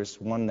stickers,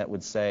 one that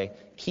would say,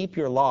 keep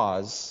your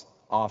laws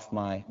off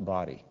my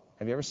body.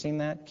 Have you ever seen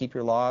that? Keep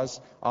your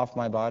laws off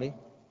my body?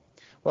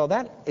 Well,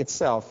 that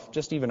itself,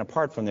 just even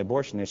apart from the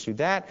abortion issue,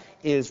 that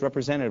is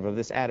representative of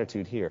this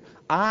attitude here.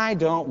 I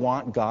don't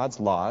want God's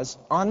laws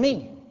on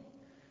me.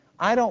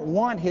 I don't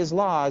want his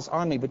laws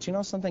on me. But you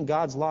know something?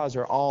 God's laws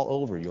are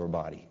all over your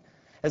body.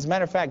 As a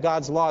matter of fact,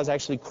 God's laws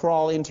actually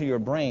crawl into your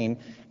brain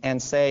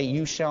and say,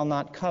 you shall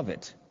not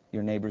covet.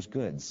 your neighbor's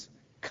goods.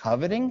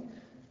 Coveting?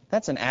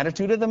 That's an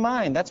attitude of the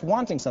mind. That's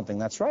wanting something.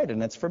 That's right,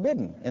 and it's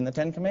forbidden in the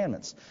Ten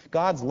Commandments.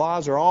 God's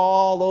laws are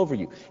all over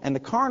you. And the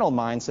carnal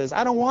mind says,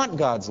 I don't want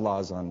God's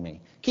laws on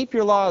me. Keep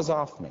your laws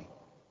off me.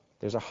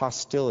 There's a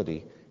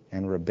hostility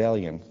and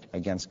rebellion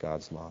against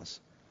God's laws.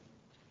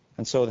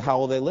 And so how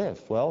will they live?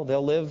 Well,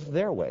 they'll live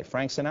their way.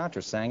 Frank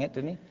Sinatra sang it,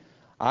 didn't he?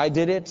 I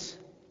did it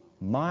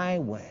my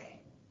way.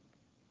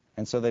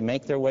 And so they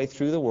make their way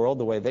through the world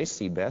the way they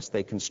see best.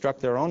 They construct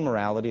their own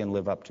morality and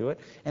live up to it,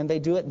 and they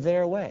do it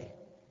their way.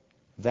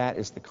 That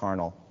is the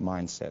carnal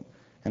mindset.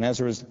 And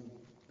as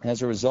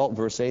a result,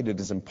 verse 8, it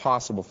is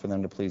impossible for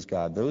them to please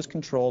God. Those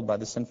controlled by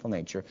the sinful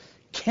nature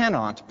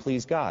cannot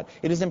please God.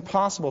 It is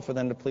impossible for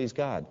them to please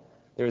God.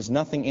 There is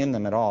nothing in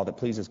them at all that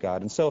pleases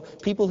God. And so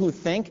people who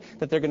think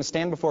that they're going to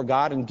stand before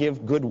God and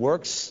give good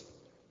works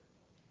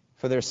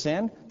for their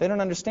sin, they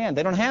don't understand.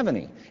 They don't have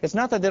any. It's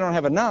not that they don't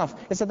have enough.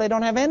 It's that they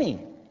don't have any.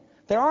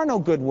 There are no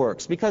good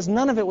works because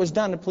none of it was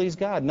done to please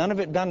God. None of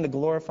it done to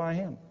glorify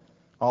Him.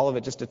 All of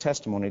it just a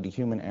testimony to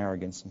human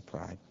arrogance and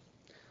pride.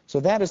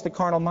 So that is the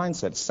carnal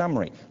mindset.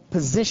 Summary.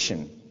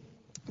 Position.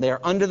 They are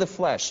under the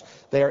flesh.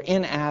 They are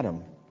in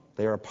Adam.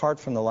 They are apart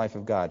from the life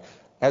of God.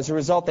 As a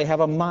result, they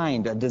have a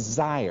mind, a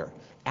desire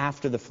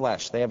after the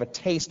flesh. They have a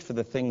taste for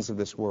the things of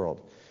this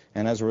world.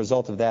 And as a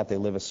result of that, they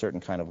live a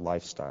certain kind of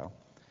lifestyle.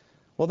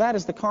 Well, that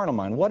is the carnal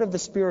mind. What of the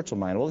spiritual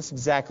mind? Well, it's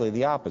exactly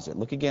the opposite.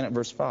 Look again at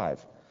verse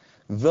 5.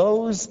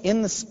 Those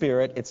in the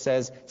Spirit, it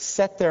says,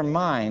 set their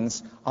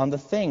minds on the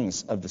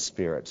things of the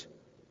Spirit.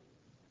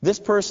 This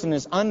person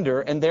is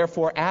under and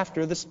therefore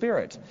after the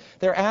Spirit.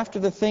 They're after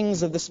the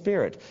things of the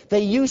Spirit.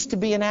 They used to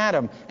be in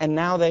Adam, and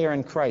now they are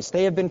in Christ.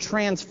 They have been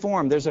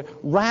transformed. There's a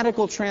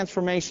radical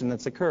transformation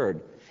that's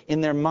occurred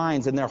in their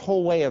minds and their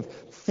whole way of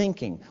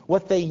thinking.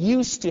 What they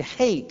used to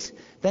hate,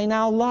 they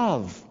now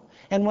love.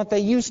 And what they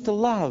used to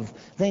love,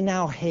 they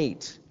now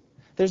hate.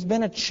 There's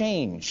been a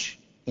change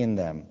in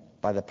them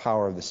by the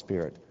power of the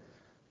Spirit.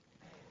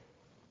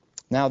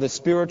 Now, the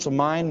spiritual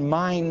mind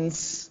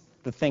minds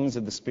the things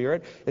of the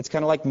Spirit. It's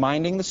kind of like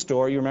minding the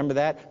store. You remember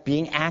that?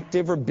 Being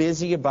active or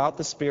busy about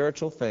the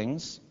spiritual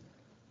things.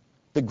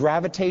 The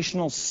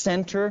gravitational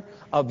center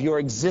of your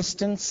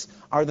existence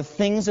are the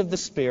things of the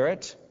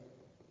Spirit.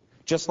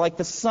 Just like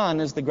the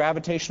sun is the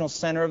gravitational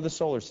center of the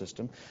solar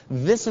system.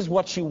 This is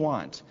what you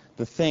want,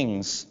 the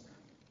things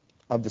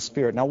of the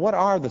Spirit. Now, what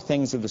are the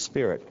things of the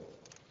Spirit?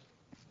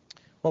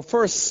 Well,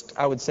 first,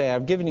 I would say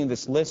I've given you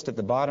this list at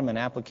the bottom in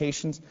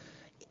applications,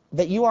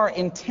 that you are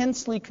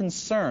intensely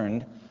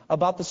concerned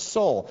about the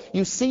soul.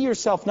 You see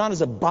yourself not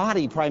as a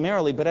body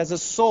primarily, but as a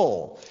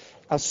soul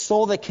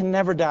that can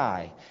never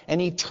die, an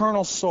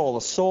eternal soul,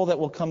 a soul that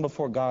will come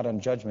before God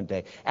on Judgment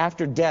Day.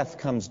 After death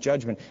comes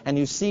judgment, and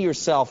you see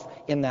yourself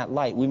in that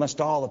light. We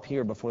must all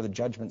appear before the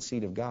judgment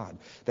seat of God,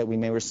 that we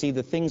may receive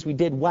the things we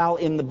did while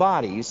in the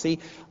body. You see,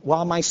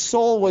 while my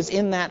soul was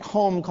in that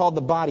home called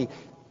the body.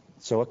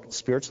 So a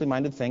spiritually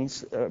minded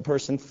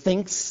person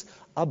thinks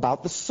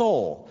about the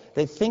soul.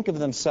 They think of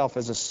themselves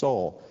as a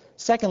soul.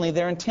 Secondly,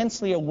 they're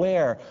intensely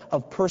aware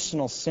of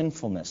personal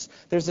sinfulness.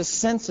 There's a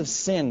sense of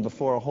sin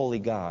before a holy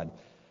God.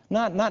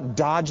 Not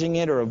dodging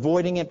it or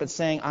avoiding it, but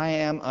saying, I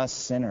am a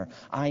sinner.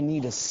 I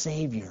need a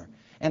Savior.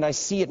 And I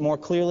see it more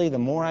clearly the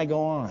more I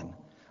go on.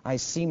 I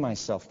see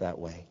myself that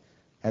way,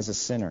 as a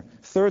sinner.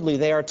 Thirdly,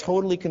 they are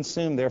totally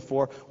consumed,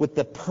 therefore, with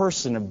the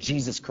person of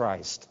Jesus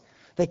Christ.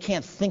 They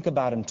can't think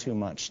about Him too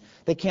much.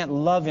 They can't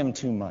love Him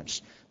too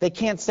much. They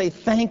can't say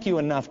thank you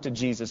enough to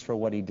Jesus for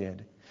what He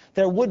did.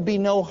 There would be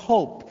no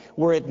hope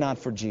were it not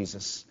for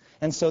Jesus.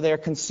 And so they are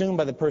consumed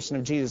by the person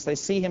of Jesus. They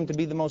see Him to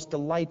be the most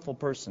delightful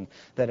person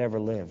that ever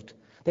lived.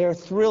 They are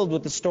thrilled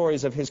with the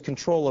stories of His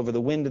control over the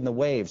wind and the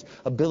waves,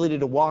 ability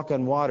to walk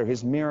on water,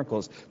 His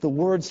miracles. The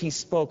words He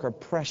spoke are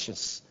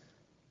precious.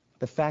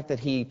 The fact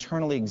that He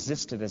eternally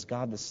existed as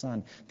God the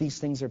Son, these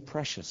things are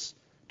precious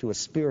to a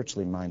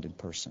spiritually minded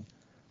person.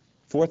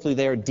 Fourthly,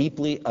 they are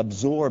deeply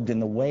absorbed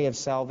in the way of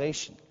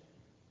salvation.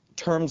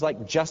 Terms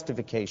like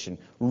justification,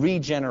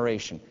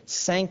 regeneration,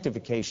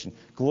 sanctification,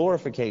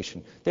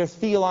 glorification. They're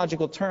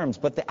theological terms,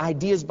 but the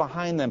ideas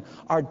behind them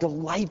are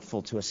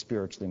delightful to a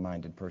spiritually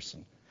minded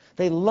person.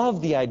 They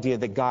love the idea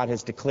that God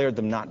has declared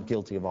them not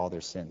guilty of all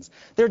their sins.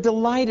 They're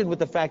delighted with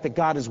the fact that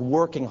God is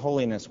working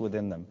holiness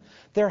within them.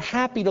 They're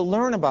happy to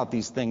learn about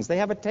these things. They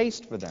have a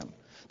taste for them.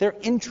 They're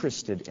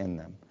interested in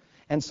them.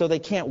 And so they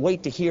can't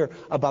wait to hear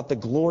about the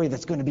glory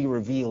that's going to be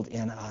revealed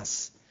in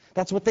us.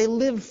 That's what they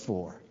live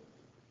for.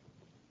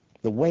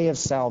 The way of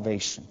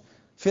salvation.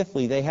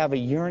 Fifthly, they have a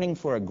yearning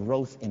for a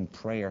growth in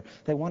prayer.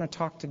 They want to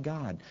talk to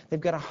God.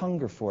 They've got a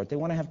hunger for it. They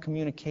want to have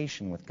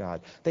communication with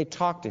God. They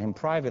talk to Him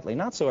privately,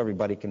 not so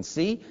everybody can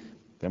see.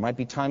 There might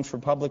be times for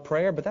public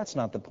prayer, but that's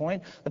not the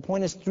point. The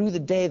point is through the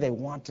day they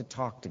want to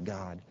talk to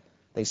God.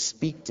 They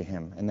speak to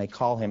Him, and they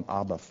call Him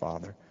Abba,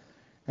 Father.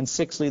 And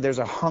sixthly, there's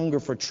a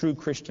hunger for true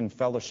Christian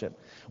fellowship.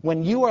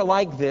 When you are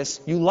like this,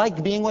 you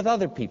like being with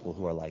other people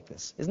who are like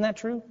this. Isn't that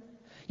true?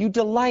 You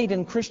delight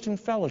in Christian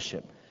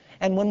fellowship.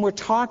 And when we're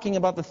talking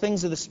about the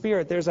things of the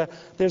Spirit, there's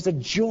a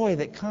joy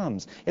that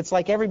comes. It's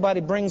like everybody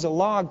brings a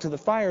log to the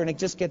fire and it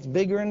just gets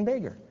bigger and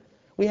bigger.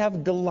 We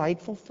have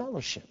delightful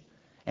fellowship,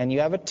 and you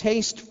have a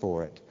taste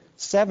for it.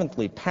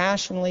 Seventhly,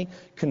 passionately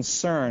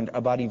concerned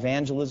about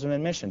evangelism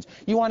and missions.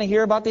 You want to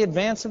hear about the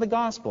advance of the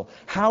gospel.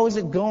 How is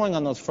it going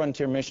on those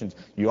frontier missions?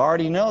 You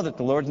already know that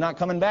the Lord's not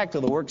coming back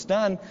till the work's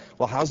done.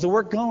 Well, how's the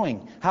work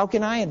going? How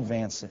can I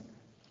advance it?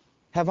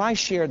 Have I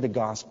shared the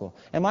gospel?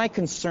 Am I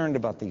concerned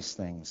about these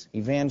things?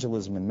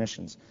 Evangelism and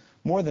missions.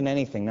 More than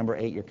anything, number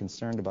 8, you're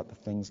concerned about the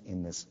things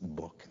in this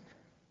book.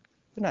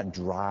 They're not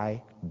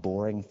dry,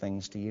 boring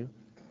things to you.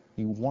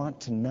 You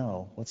want to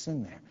know what's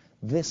in there.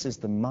 This is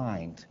the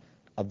mind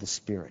of the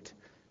Spirit.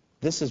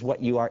 This is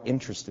what you are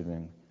interested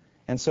in.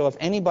 And so if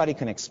anybody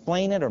can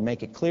explain it or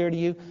make it clear to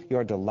you, you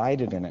are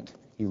delighted in it.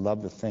 You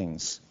love the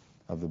things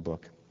of the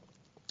book.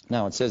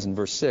 Now it says in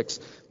verse 6,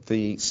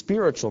 the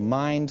spiritual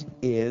mind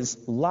is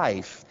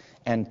life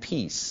and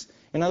peace.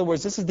 In other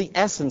words, this is the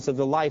essence of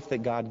the life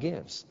that God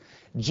gives.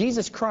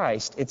 Jesus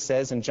Christ, it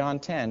says in John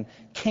 10,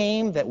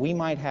 came that we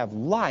might have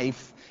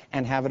life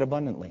and have it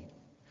abundantly.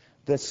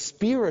 The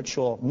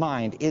spiritual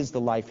mind is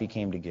the life he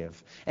came to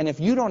give. And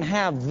if you don't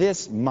have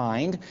this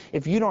mind,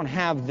 if you don't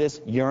have this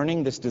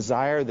yearning, this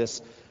desire,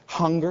 this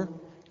hunger,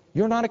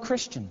 you're not a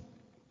Christian.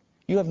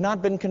 You have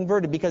not been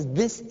converted, because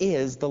this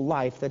is the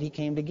life that he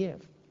came to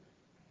give.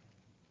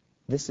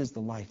 This is the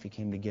life he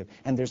came to give.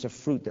 And there's a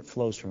fruit that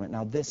flows from it.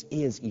 Now this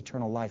is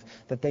eternal life,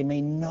 that they may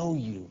know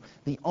you,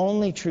 the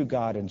only true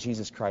God, and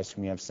Jesus Christ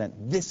whom you have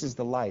sent. This is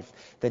the life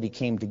that he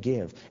came to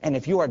give. And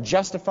if you are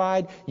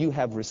justified, you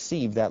have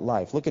received that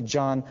life. Look at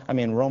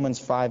Romans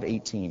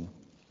 5:18.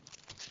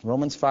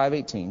 Romans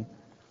 5:18.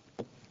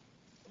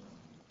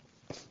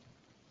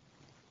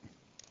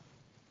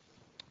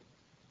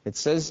 It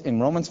says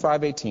in Romans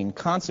 5:18,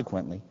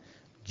 consequently,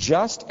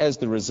 just as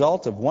the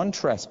result of one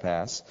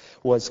trespass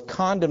was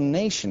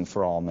condemnation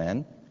for all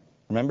men.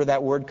 Remember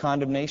that word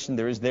condemnation?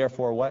 There is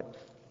therefore what?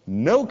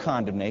 No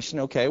condemnation.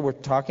 Okay, we're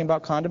talking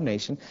about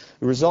condemnation.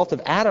 The result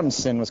of Adam's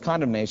sin was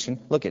condemnation.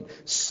 Look at,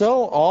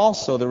 so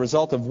also the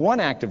result of one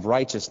act of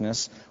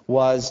righteousness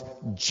was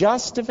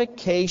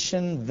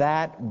justification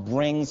that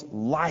brings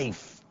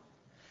life.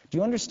 Do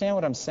you understand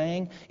what I'm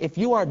saying? If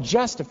you are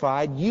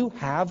justified, you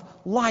have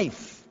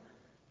life.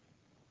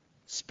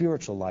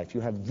 Spiritual life. You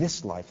have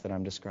this life that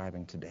I'm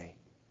describing today.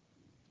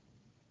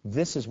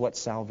 This is what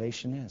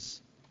salvation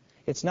is.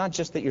 It's not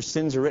just that your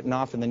sins are written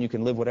off and then you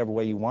can live whatever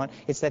way you want.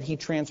 It's that he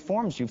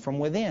transforms you from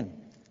within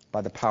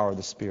by the power of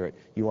the Spirit.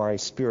 You are a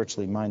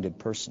spiritually minded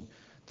person.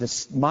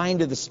 The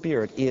mind of the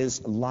Spirit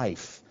is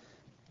life.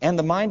 And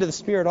the mind of the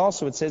Spirit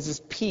also, it says,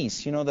 is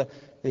peace. You know,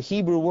 the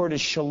Hebrew word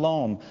is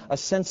shalom, a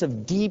sense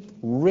of deep,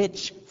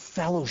 rich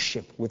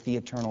fellowship with the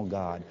eternal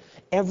God.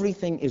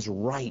 Everything is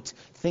right.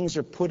 Things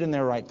are put in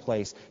their right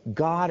place.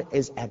 God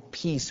is at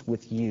peace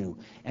with you,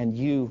 and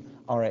you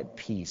are at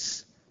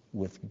peace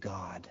with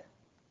God.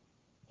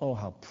 Oh,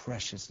 how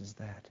precious is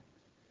that.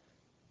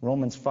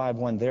 Romans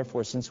 5:1,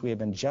 therefore, since we have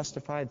been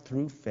justified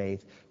through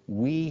faith,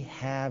 we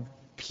have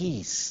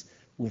peace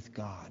with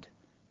God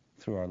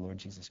through our Lord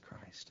Jesus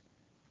Christ.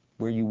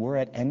 Where you were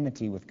at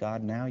enmity with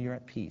God, now you're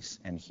at peace,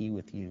 and he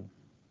with you.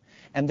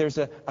 And there's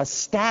a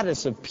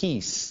status of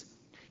peace.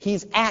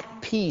 He's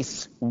at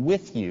peace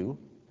with you,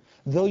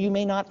 though you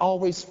may not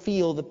always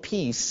feel the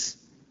peace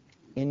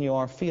in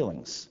your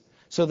feelings.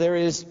 So there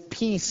is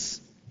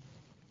peace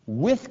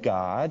with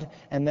God,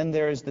 and then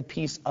there is the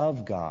peace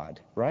of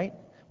God, right?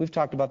 We've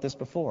talked about this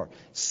before.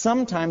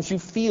 Sometimes you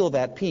feel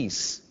that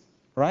peace,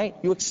 right?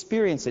 You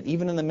experience it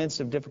even in the midst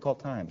of difficult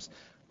times.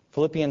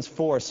 Philippians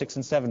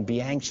 4:6-7,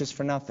 be anxious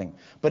for nothing,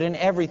 but in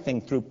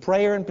everything, through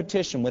prayer and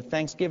petition with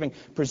thanksgiving,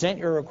 present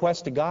your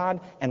request to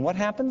God, and what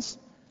happens?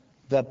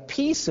 The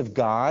peace of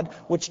God,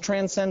 which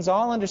transcends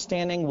all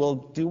understanding, will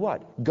do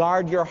what?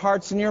 Guard your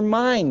hearts and your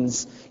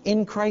minds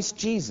in Christ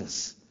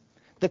Jesus.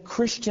 The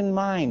Christian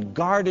mind,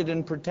 guarded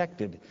and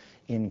protected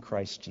in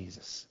Christ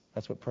Jesus.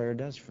 That's what prayer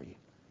does for you,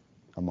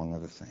 among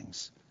other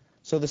things.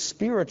 So the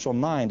spiritual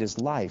mind is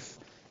life,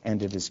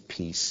 and it is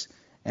peace.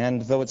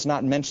 And though it's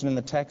not mentioned in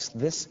the text,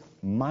 this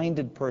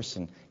minded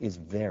person is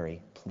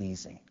very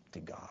pleasing to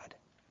God.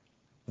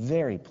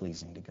 Very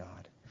pleasing to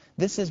God.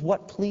 This is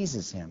what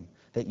pleases him,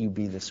 that you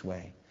be this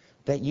way,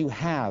 that you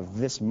have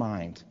this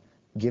mind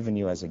given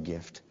you as a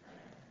gift.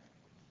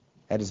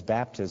 At his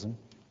baptism,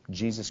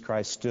 Jesus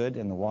Christ stood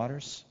in the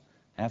waters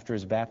after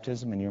his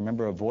baptism, and you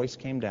remember a voice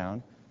came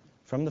down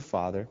from the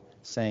Father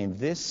saying,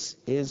 this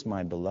is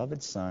my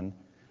beloved Son,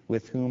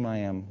 with whom I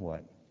am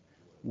what?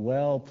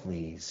 Well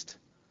pleased.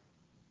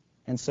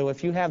 And so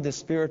if you have this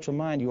spiritual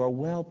mind, you are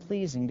well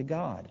pleasing to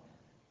God.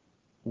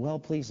 Well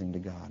pleasing to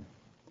God.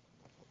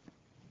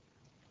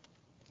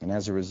 And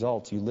as a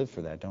result, you live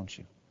for that, don't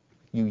you?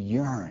 You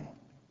yearn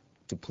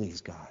to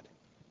please God.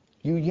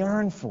 You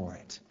yearn for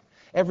it.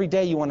 Every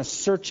day you want to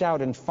search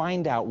out and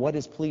find out what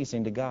is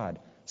pleasing to God.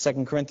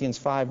 2 Corinthians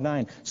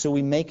 5:9. So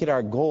we make it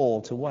our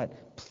goal to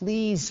what?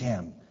 Please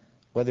him,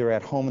 whether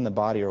at home in the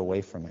body or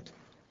away from it.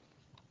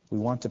 We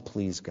want to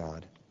please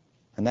God.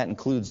 And that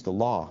includes the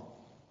law.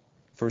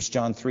 1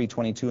 John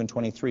 3:22 and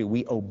 23,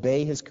 we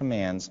obey his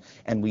commands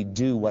and we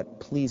do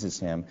what pleases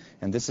him.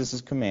 And this is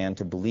his command,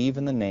 to believe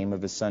in the name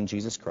of his Son,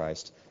 Jesus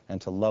Christ,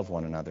 and to love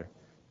one another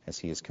as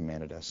he has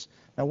commanded us.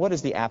 Now, what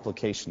is the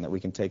application that we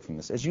can take from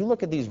this? As you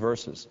look at these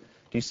verses,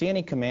 do you see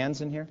any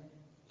commands in here?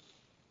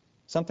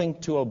 Something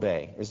to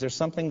obey. Is there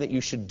something that you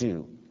should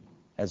do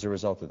as a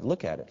result of it?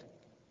 Look at it.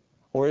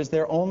 Or is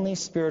there only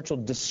spiritual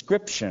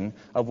description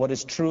of what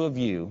is true of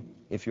you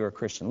if you're a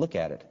Christian? Look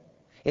at it.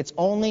 It's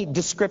only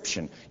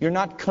description. You're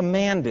not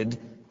commanded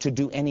to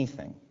do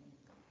anything.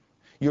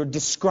 You're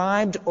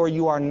described or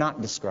you are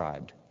not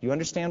described. You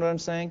understand what I'm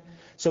saying?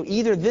 So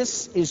either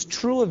this is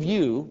true of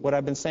you, what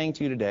I've been saying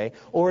to you today,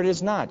 or it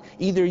is not.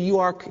 Either you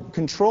are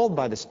controlled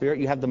by the Spirit,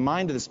 you have the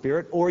mind of the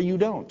Spirit, or you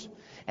don't.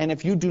 And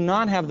if you do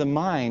not have the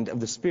mind of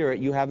the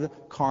Spirit, you have the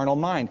carnal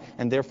mind.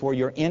 And therefore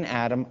you're in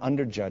Adam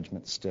under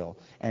judgment still.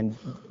 And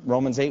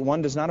Romans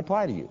 8:1 does not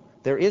apply to you.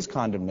 There is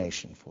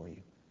condemnation for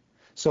you.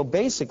 So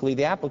basically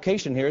the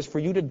application here is for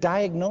you to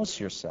diagnose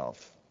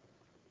yourself.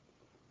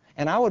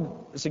 And I would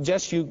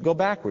suggest you go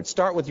backwards.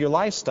 Start with your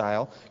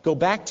lifestyle, go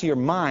back to your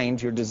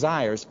mind, your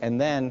desires,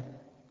 and then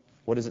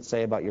what does it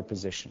say about your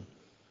position?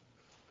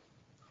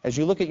 As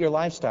you look at your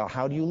lifestyle,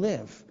 how do you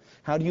live?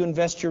 How do you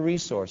invest your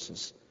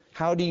resources?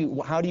 How do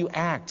you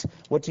act?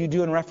 What do you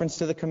do in reference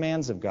to the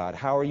commands of God?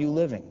 How are you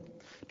living?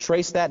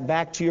 Trace that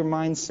back to your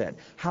mindset.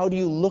 How do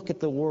you look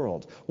at the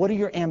world? What are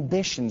your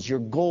ambitions, your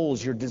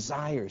goals, your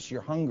desires,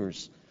 your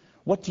hungers?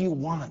 What do you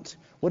want?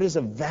 What is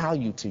of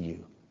value to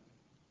you?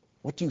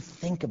 What do you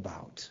think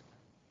about?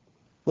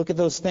 Look at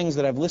those things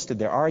that I've listed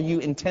there. Are you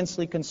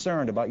intensely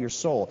concerned about your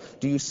soul?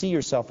 Do you see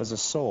yourself as a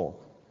soul?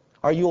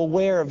 Are you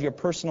aware of your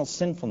personal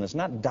sinfulness,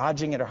 not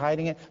dodging it or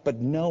hiding it, but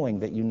knowing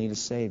that you need a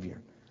Savior?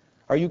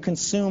 Are you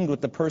consumed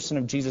with the person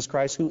of Jesus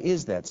Christ, who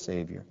is that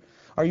Savior?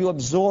 Are you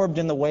absorbed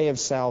in the way of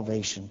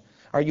salvation?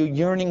 Are you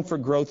yearning for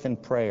growth in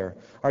prayer?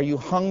 Are you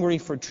hungry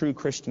for true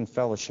Christian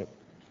fellowship?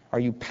 Are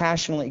you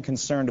passionately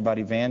concerned about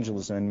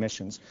evangelism and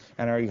missions?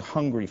 And are you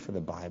hungry for the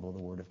Bible, the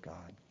Word of God?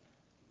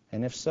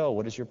 And if so,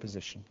 what is your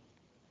position?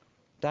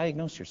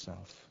 Diagnose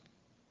yourself.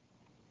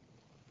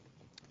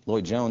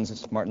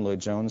 Martin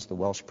Lloyd Jones, the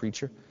Welsh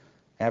preacher,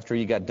 after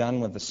he got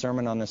done with the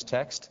sermon on this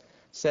text,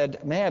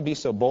 said, "May I be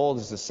so bold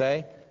as to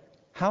say,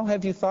 how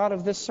have you thought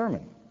of this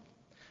sermon?"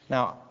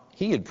 Now,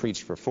 he had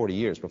preached for 40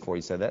 years before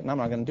he said that, and I'm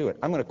not going to do it.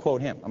 I'm going to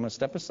quote him. I'm going to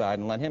step aside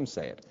and let him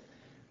say it.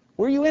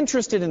 Were you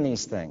interested in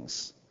these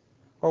things?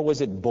 Or was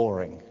it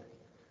boring?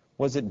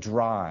 Was it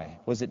dry?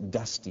 Was it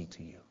dusty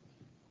to you?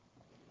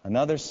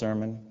 Another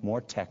sermon,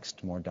 more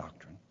text, more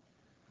doctrine.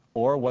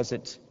 Or was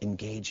it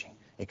engaging,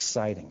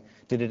 exciting?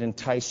 Did it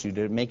entice you?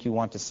 Did it make you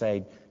want to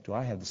say, do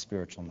I have the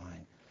spiritual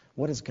mind?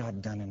 What has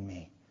God done in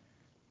me?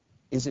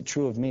 Is it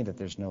true of me that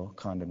there's no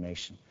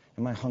condemnation?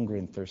 Am I hungry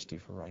and thirsty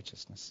for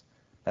righteousness?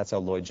 That's how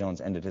Lloyd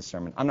Jones ended his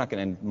sermon. I'm not going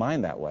to end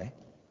mine that way,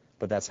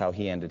 but that's how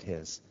he ended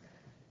his.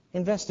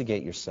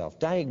 Investigate yourself.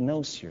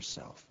 Diagnose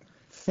yourself.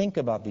 Think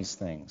about these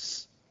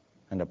things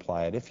and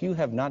apply it. If you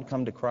have not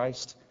come to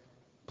Christ,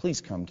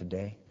 please come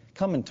today.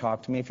 Come and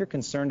talk to me. If you're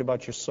concerned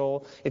about your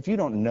soul, if you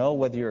don't know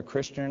whether you're a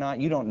Christian or not,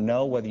 you don't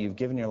know whether you've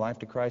given your life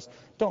to Christ,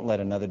 don't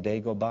let another day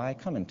go by.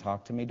 Come and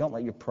talk to me. Don't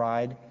let your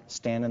pride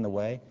stand in the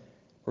way.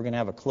 We're going to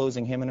have a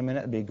closing hymn in a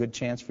minute. It'll be a good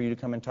chance for you to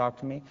come and talk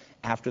to me.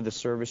 After the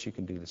service, you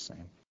can do the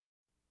same.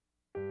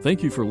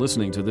 Thank you for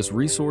listening to this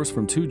resource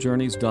from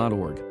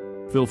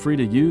twojourneys.org. Feel free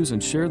to use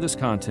and share this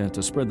content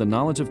to spread the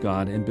knowledge of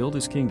God and build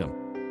His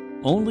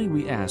kingdom. Only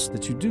we ask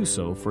that you do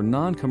so for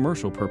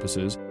non-commercial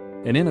purposes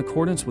and in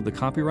accordance with the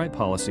copyright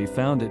policy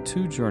found at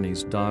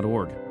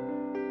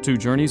twojourneys.org. Two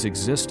Journeys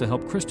exists to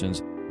help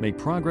Christians make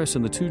progress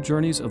in the two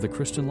journeys of the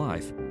Christian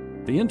life,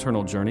 the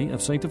internal journey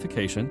of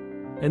sanctification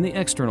and the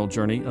external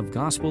journey of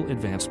gospel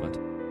advancement.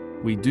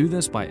 We do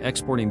this by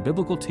exporting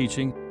biblical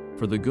teaching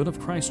for the good of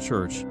Christ's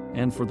church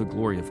and for the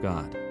glory of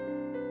God.